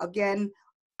inquiry, again,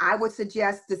 I would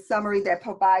suggest the summary that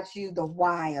provides you the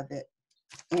why of it.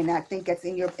 And I think that's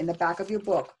in the back of your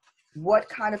book. What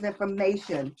kind of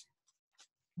information,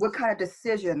 what kind of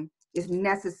decision is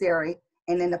necessary,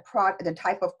 and then the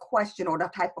type of question or the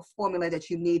type of formula that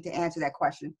you need to answer that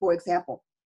question. For example,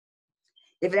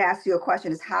 if it asks you a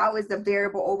question is, how is the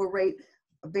variable over rate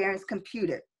variance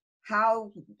computed?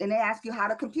 And they ask you how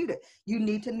to compute it. You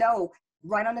need to know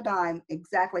right on the dime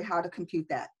exactly how to compute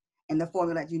that and the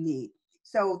formula that you need.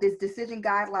 So this decision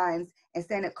guidelines and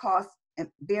standard costs and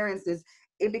variances,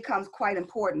 it becomes quite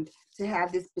important to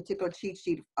have this particular cheat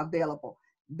sheet available.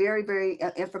 Very, very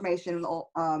informational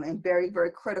and very,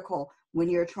 very critical when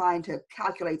you're trying to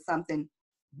calculate something.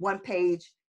 One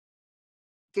page,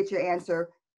 get your answer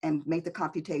and make the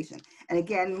computation. And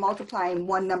again, multiplying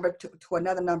one number to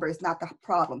another number is not the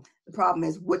problem. The problem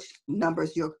is which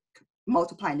numbers you're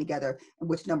multiplying together and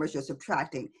which numbers you're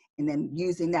subtracting, and then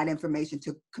using that information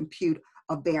to compute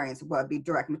a variance, whether it be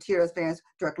direct materials variance,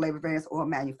 direct labor variance, or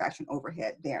manufacturing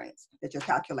overhead variance that you're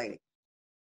calculating.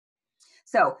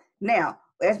 So now,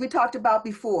 as we talked about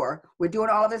before, we're doing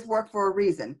all of this work for a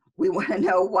reason. We want to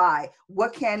know why.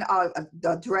 What can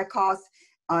the direct cost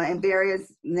and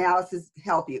variance analysis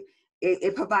help you?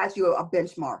 It provides you a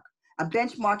benchmark. A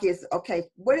benchmark is, okay,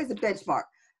 what is a benchmark?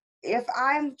 if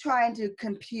I'm trying to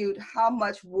compute how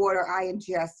much water I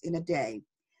ingest in a day,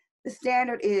 the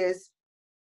standard is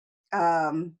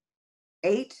 8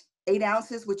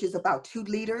 ounces, which is about 2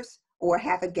 liters or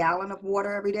half a gallon of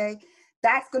water every day.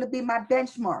 That's going to be my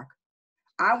benchmark.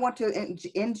 I want to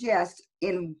ingest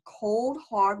in cold,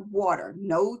 hard water,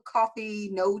 no coffee,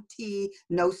 no tea,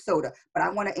 no soda, but I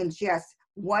want to ingest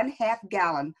 1/2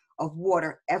 gallon of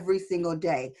water every single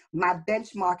day. My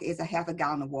benchmark is a half a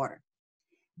gallon of water.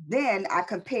 Then I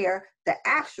compare the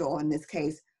actual, in this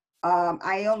case,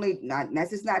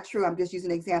 this is not true, I'm just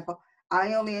using an example.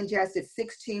 I only ingested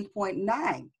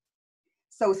 16.9.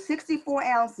 So 64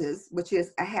 ounces, which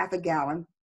is a half a gallon,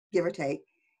 give or take,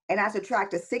 and I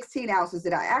subtract the 16 ounces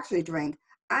that I actually drink,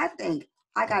 I think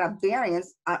I got a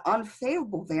variance, an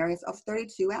unfavorable variance of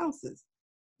 32 ounces.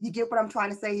 You get what I'm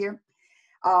trying to say here?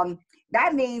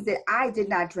 That means that I did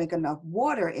not drink enough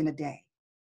water in a day.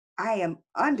 I am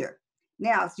under.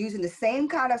 Now, it's using the same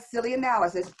kind of silly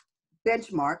analysis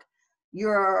benchmark.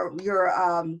 Your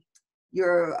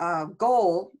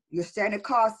goal, your standard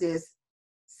cost is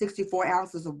 64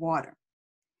 ounces of water,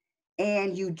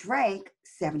 and you drank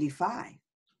 75.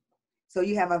 So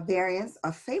you have a variance,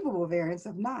 a favorable variance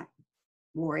of 9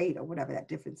 or 8 or whatever that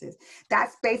difference is.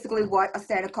 That's basically what a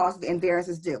standard cost and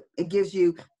variances do. It gives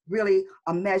you really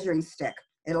a measuring stick.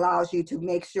 It allows you to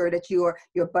make sure that your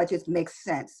budgets make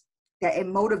sense, that it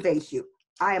motivates you.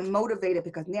 I am motivated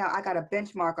because now I got a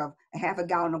benchmark of a half a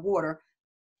gallon of water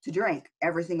to drink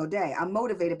every single day. I'm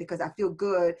motivated because I feel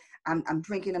good. I'm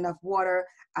drinking enough water.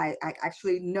 I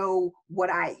actually know what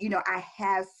I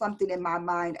have something in my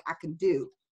mind I can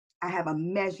do. I have a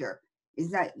measure.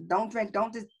 It's not, don't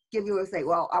just give you a say,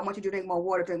 well, I want you to drink more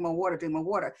water, drink more water, drink more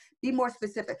water. Be more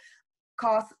specific.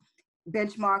 Cost,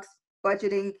 benchmarks,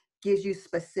 budgeting gives you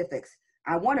specifics.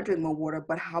 I want to drink more water,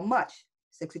 but how much?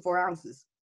 64 ounces.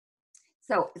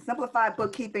 So simplified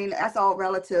bookkeeping, that's all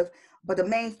relative, but the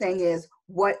main thing is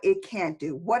what it can't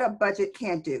do, what a budget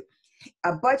can't do.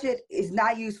 A budget is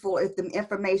not useful if the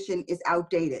information is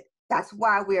outdated. That's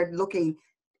why we're looking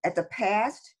at the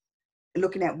past,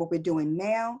 looking at what we're doing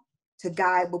now to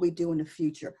guide what we do in the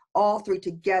future. All three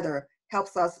together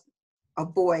helps us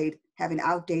avoid having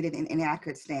outdated and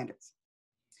inaccurate standards.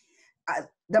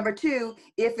 Number two,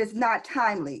 if it's not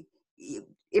timely,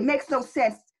 it makes no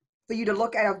sense for you to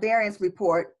look at a variance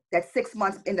report that's 6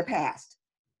 months in the past.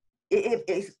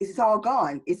 It's all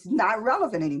gone. It's not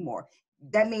relevant anymore.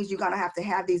 That means you're going to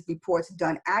have these reports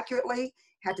done accurately,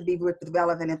 have to be with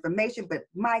relevant information, but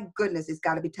my goodness, it's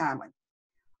got to be timely.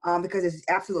 Because it's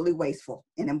absolutely wasteful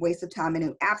and a waste of time, and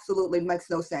it absolutely makes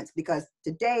no sense because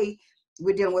today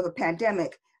we're dealing with a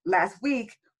pandemic. Last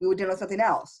week we were dealing with something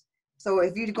else. So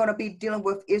if you're going to be dealing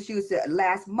with issues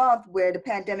last month where the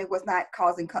pandemic was not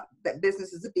causing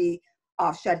businesses to be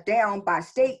shut down by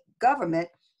state government,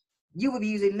 you would be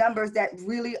using numbers that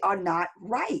really are not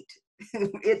right.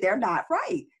 They're not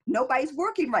right. Nobody's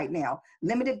working right now.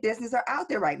 Limited business are out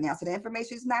there right now, so the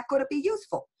information is not going to be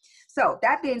useful. So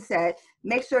that being said,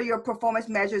 make sure your performance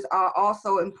measures are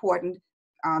also important.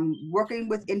 Working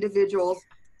with individuals,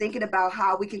 thinking about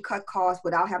how we can cut costs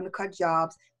without having to cut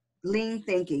jobs, lean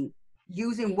thinking,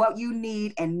 using what you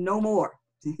need and no more,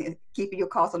 keeping your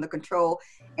costs under control,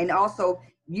 and also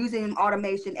using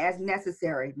automation as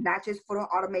necessary, not just for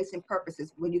automation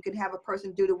purposes. When you can have a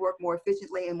person do the work more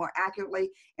efficiently and more accurately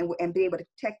and be able to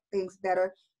detect things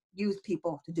better, use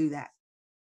people to do that.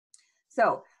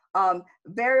 So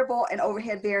variable and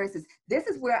overhead variances. This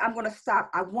is where I'm going to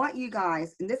stop. I want you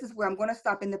guys, and this is where I'm going to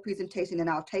stop in the presentation, and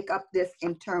I'll take up this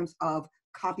in terms of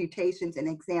computations and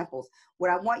examples. What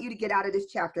I want you to get out of this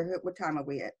chapter, what time are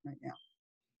we at right now?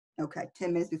 Okay,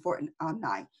 10 minutes before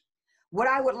 9. What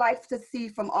I would like to see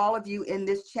from all of you in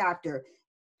this chapter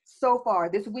so far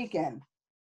this weekend,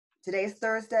 today is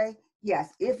Thursday.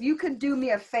 Yes, if you can do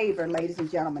me a favor, ladies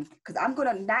and gentlemen, because I'm going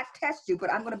to not test you,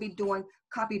 but I'm going to be doing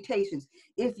computations.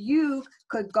 If you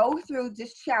could go through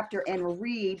this chapter and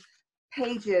read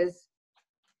pages,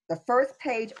 the first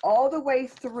page all the way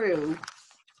through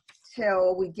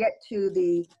till we get to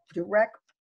the direct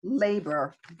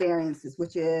labor variances,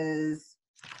 which is,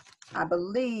 I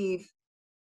believe,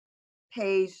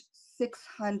 page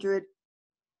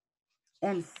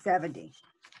 670.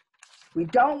 We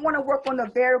don't want to work on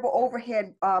the variable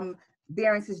overhead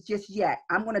variances just yet.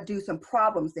 I'm going to do some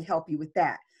problems to help you with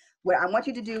that. What I want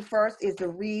you to do first is to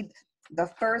read the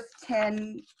first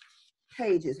 10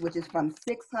 pages, which is from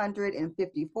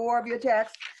 654 of your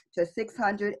text to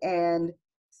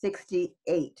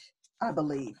 668, I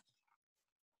believe.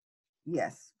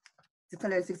 Yes,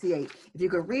 668. If you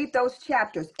could read those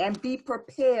chapters and be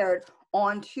prepared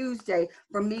on Tuesday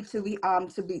for me to be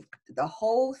the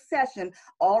whole session.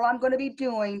 All I'm going to be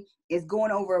doing is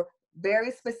going over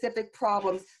very specific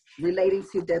problems relating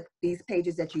to these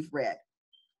pages that you've read.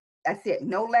 That's it.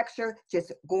 No lecture,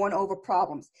 just going over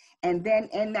problems. And then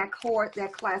in that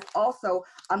class also,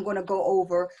 I'm going to go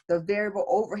over the variable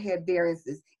overhead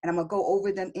variances, and I'm going to go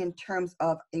over them in terms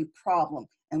of a problem.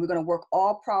 And we're going to work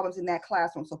all problems in that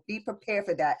classroom. So be prepared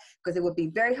for that, because it would be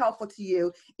very helpful to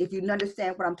you if you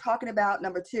understand what I'm talking about,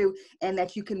 number two, and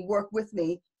that you can work with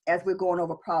me as we're going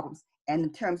over problems. And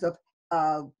in terms of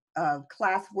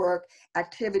classwork,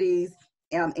 activities,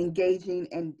 engaging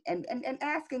and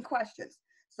asking questions.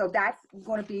 So that's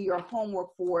going to be your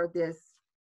homework for this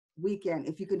weekend.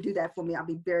 If you can do that for me, I'll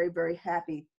be very, very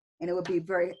happy. And it will be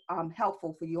very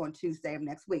helpful for you on Tuesday of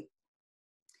next week.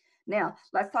 Now,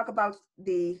 let's talk about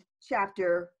the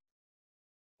chapter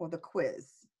or the quiz.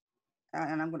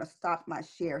 And I'm going to stop my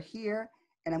share here.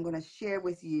 And I'm going to share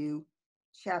with you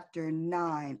chapter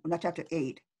 9, not chapter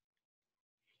 8.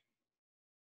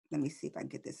 Let me see if I can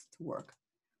get this to work.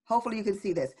 Hopefully you can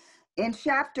see this. In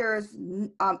chapters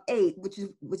 8, which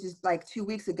is like 2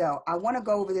 weeks ago, I want to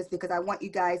go over this because I want you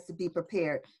guys to be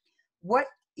prepared. What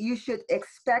you should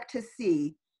expect to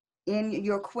see in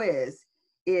your quiz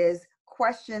is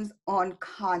questions on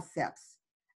concepts.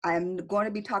 I'm going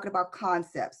to be talking about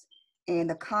concepts, and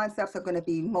the concepts are going to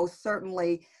be most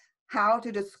certainly how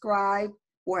to describe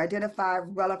or identify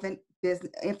relevant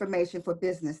business information for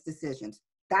business decisions.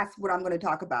 That's what I'm going to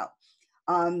talk about.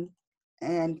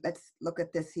 And let's look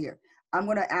at this here. I'm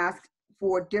going to ask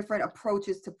for different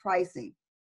approaches to pricing,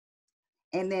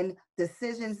 and then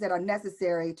decisions that are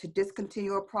necessary to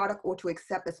discontinue a product or to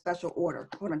accept a special order.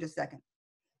 Hold on just a second.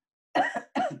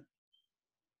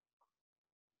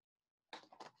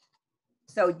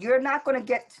 So you're not going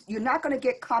to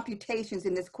get computations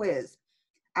in this quiz.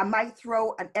 I might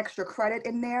throw an extra credit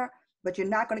in there, but you're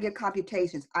not going to get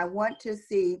computations. I want to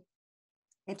see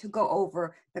and to go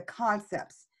over the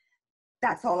concepts.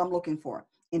 That's all I'm looking for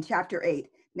in chapter 8.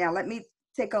 Now let me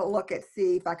take a look at,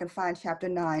 see if I can find chapter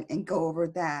 9 and go over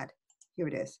that. Here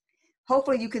it is.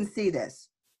 Hopefully you can see this.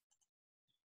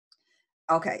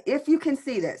 Okay, if you can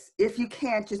see this, if you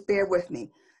can't, just bear with me.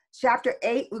 Chapter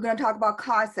 8, we're going to talk about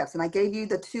concepts, and I gave you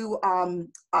the two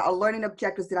learning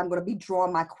objectives that I'm going to be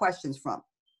drawing my questions from,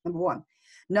 number 1.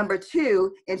 Number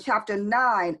 2, in chapter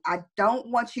 9, I don't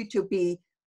want you to be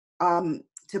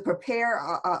to prepare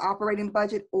an operating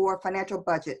budget or financial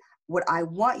budget. What I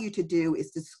want you to do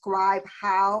is describe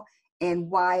how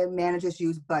and why managers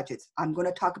use budgets. I'm going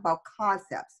to talk about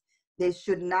concepts. There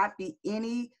should not be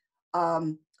any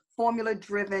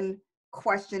formula-driven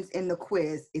questions in the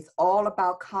quiz. It's all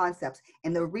about concepts.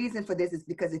 And the reason for this is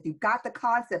because if you've got the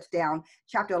concepts down,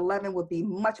 chapter 11 would be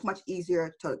much, much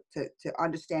easier to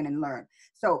understand and learn.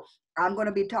 So I'm going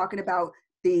to be talking about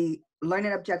the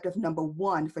learning objective number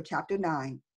 1 for chapter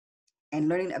 9 and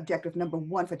learning objective number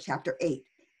 1 for chapter 8.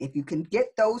 If you can get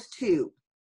those two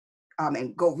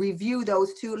and go review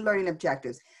those 2 learning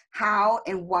objectives, how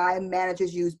and why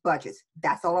managers use budgets.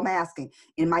 That's all I'm asking.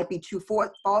 It might be true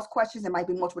false questions. It might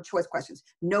be multiple choice questions.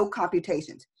 No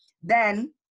computations.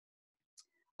 Then,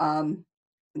 let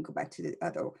me go back to the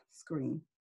other screen.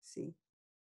 See.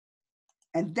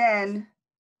 And then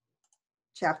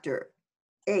chapter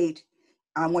 8,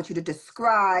 I want you to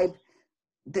describe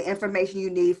the information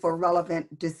you need for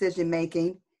relevant decision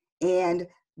making and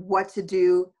what to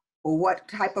do or what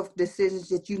type of decisions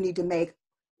that you need to make.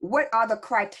 What are the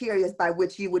criteria by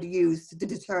which you would use to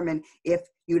determine if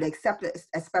you would accept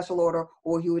a special order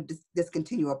or you would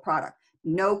discontinue a product?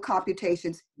 No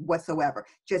computations whatsoever.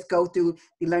 Just go through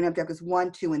the learning objectives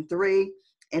 1, 2, and 3,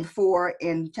 and 4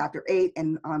 in chapter 8,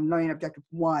 and learning objective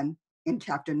 1 in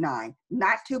chapter 9.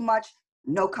 Not too much,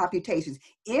 no computations.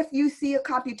 If you see a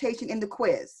computation in the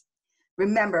quiz,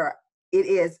 remember, it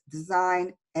is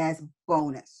designed as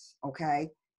bonus,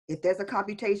 okay? If there's a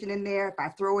computation in there, if I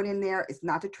throw it in there, it's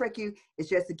not to trick you, it's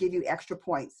just to give you extra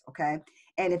points, okay?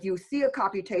 And if you see a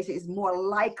computation, it's more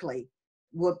likely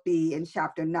will be in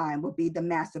chapter 9, will be the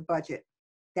master budget,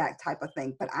 that type of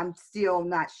thing. But I'm still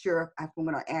not sure if I'm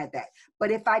gonna add that.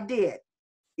 But if I did,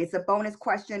 it's a bonus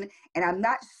question, and I'm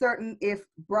not certain if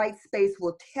Brightspace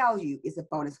will tell you it's a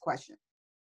bonus question.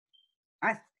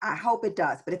 I hope it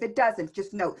does, but if it doesn't,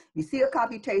 just note, you see a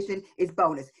computation, it's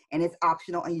bonus, and it's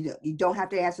optional, and you don't have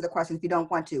to answer the question if you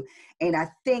don't want to. And I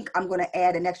think I'm going to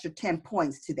add an extra 10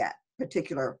 points to that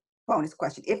particular bonus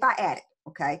question, if I add it,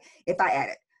 okay? If I add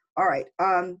it. All right,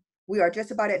 we are just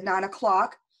about at 9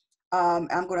 o'clock. I'm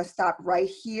going to stop right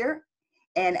here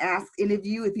and ask any of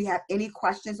you if you have any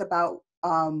questions about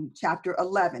chapter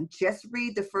 11. Just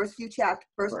read the first few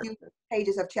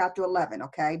pages of chapter 11,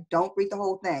 okay? Don't read the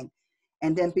whole thing.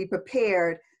 And then be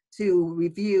prepared to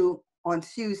review on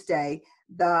Tuesday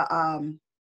the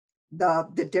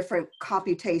different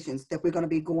computations that we're going to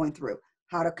be going through.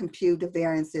 How to compute the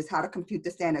variances, how to compute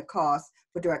the standard costs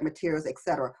for direct materials,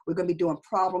 etc. We're going to be doing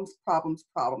problems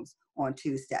on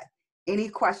Tuesday. Any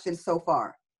questions so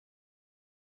far?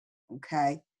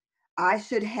 Okay. I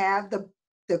should have the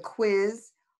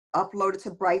quiz uploaded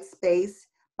to Brightspace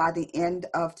by the end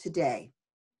of today.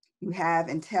 You have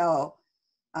until,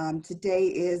 today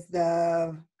is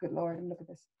the, good Lord, let me look at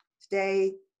this.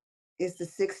 Today is the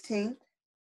 16th.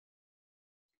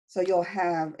 So you'll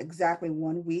have exactly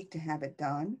 1 week to have it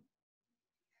done.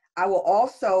 I will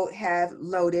also have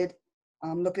loaded,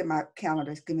 look at my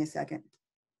calendar, give me a second.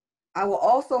 I will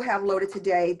also have loaded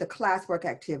today the classwork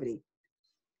activity.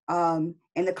 And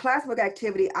the classwork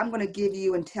activity, I'm going to give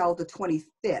you until the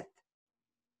 25th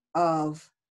of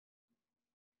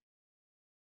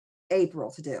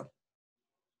April to do.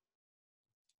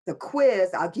 The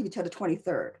quiz, I'll give you till the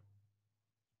 23rd.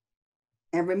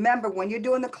 And remember, when you're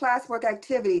doing the classwork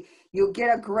activity, you'll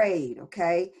get a grade,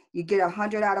 okay? You get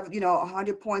 100 out of,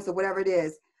 100 points or whatever it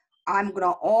is. I'm going to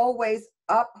always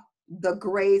up the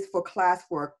grades for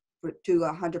classwork to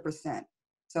 100%.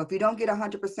 So if you don't get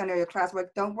 100% of your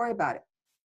classwork, don't worry about it.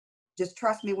 Just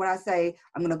trust me when I say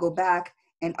I'm going to go back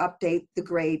and update the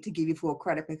grade to give you full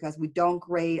credit, because we don't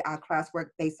grade our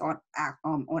classwork based on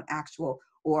actual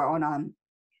or on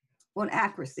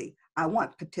accuracy. I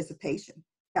want participation.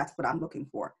 That's what I'm looking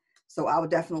for. So I will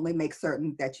definitely make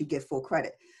certain that you get full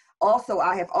credit. Also,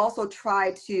 I have also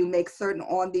tried to make certain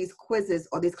on these quizzes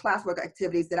or these classwork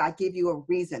activities that I give you a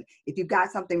reason. If you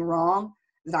got something wrong,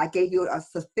 that I gave you a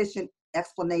sufficient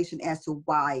explanation as to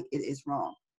why it is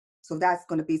wrong. So that's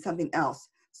going to be something else.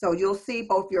 So you'll see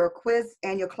both your quiz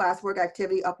and your classwork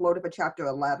activity uploaded for chapter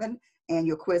 11 and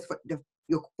your quiz for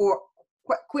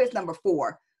quiz number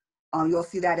 4. You'll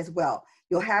see that as well.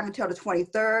 You'll have until the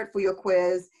 23rd for your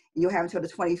quiz, and you'll have until the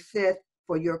 25th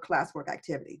for your classwork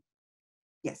activity.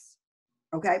 Yes.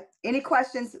 Okay. Any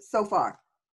questions so far?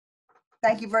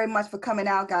 Thank you very much for coming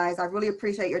out, guys. I really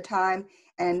appreciate your time,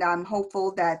 and I'm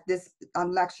hopeful that this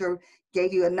lecture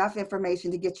gave you enough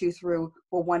information to get you through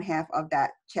for 1/2 of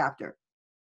that chapter.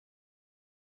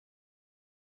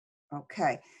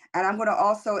 Okay. And I'm going to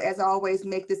also, as always,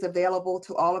 make this available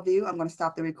to all of you. I'm going to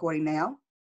stop the recording now.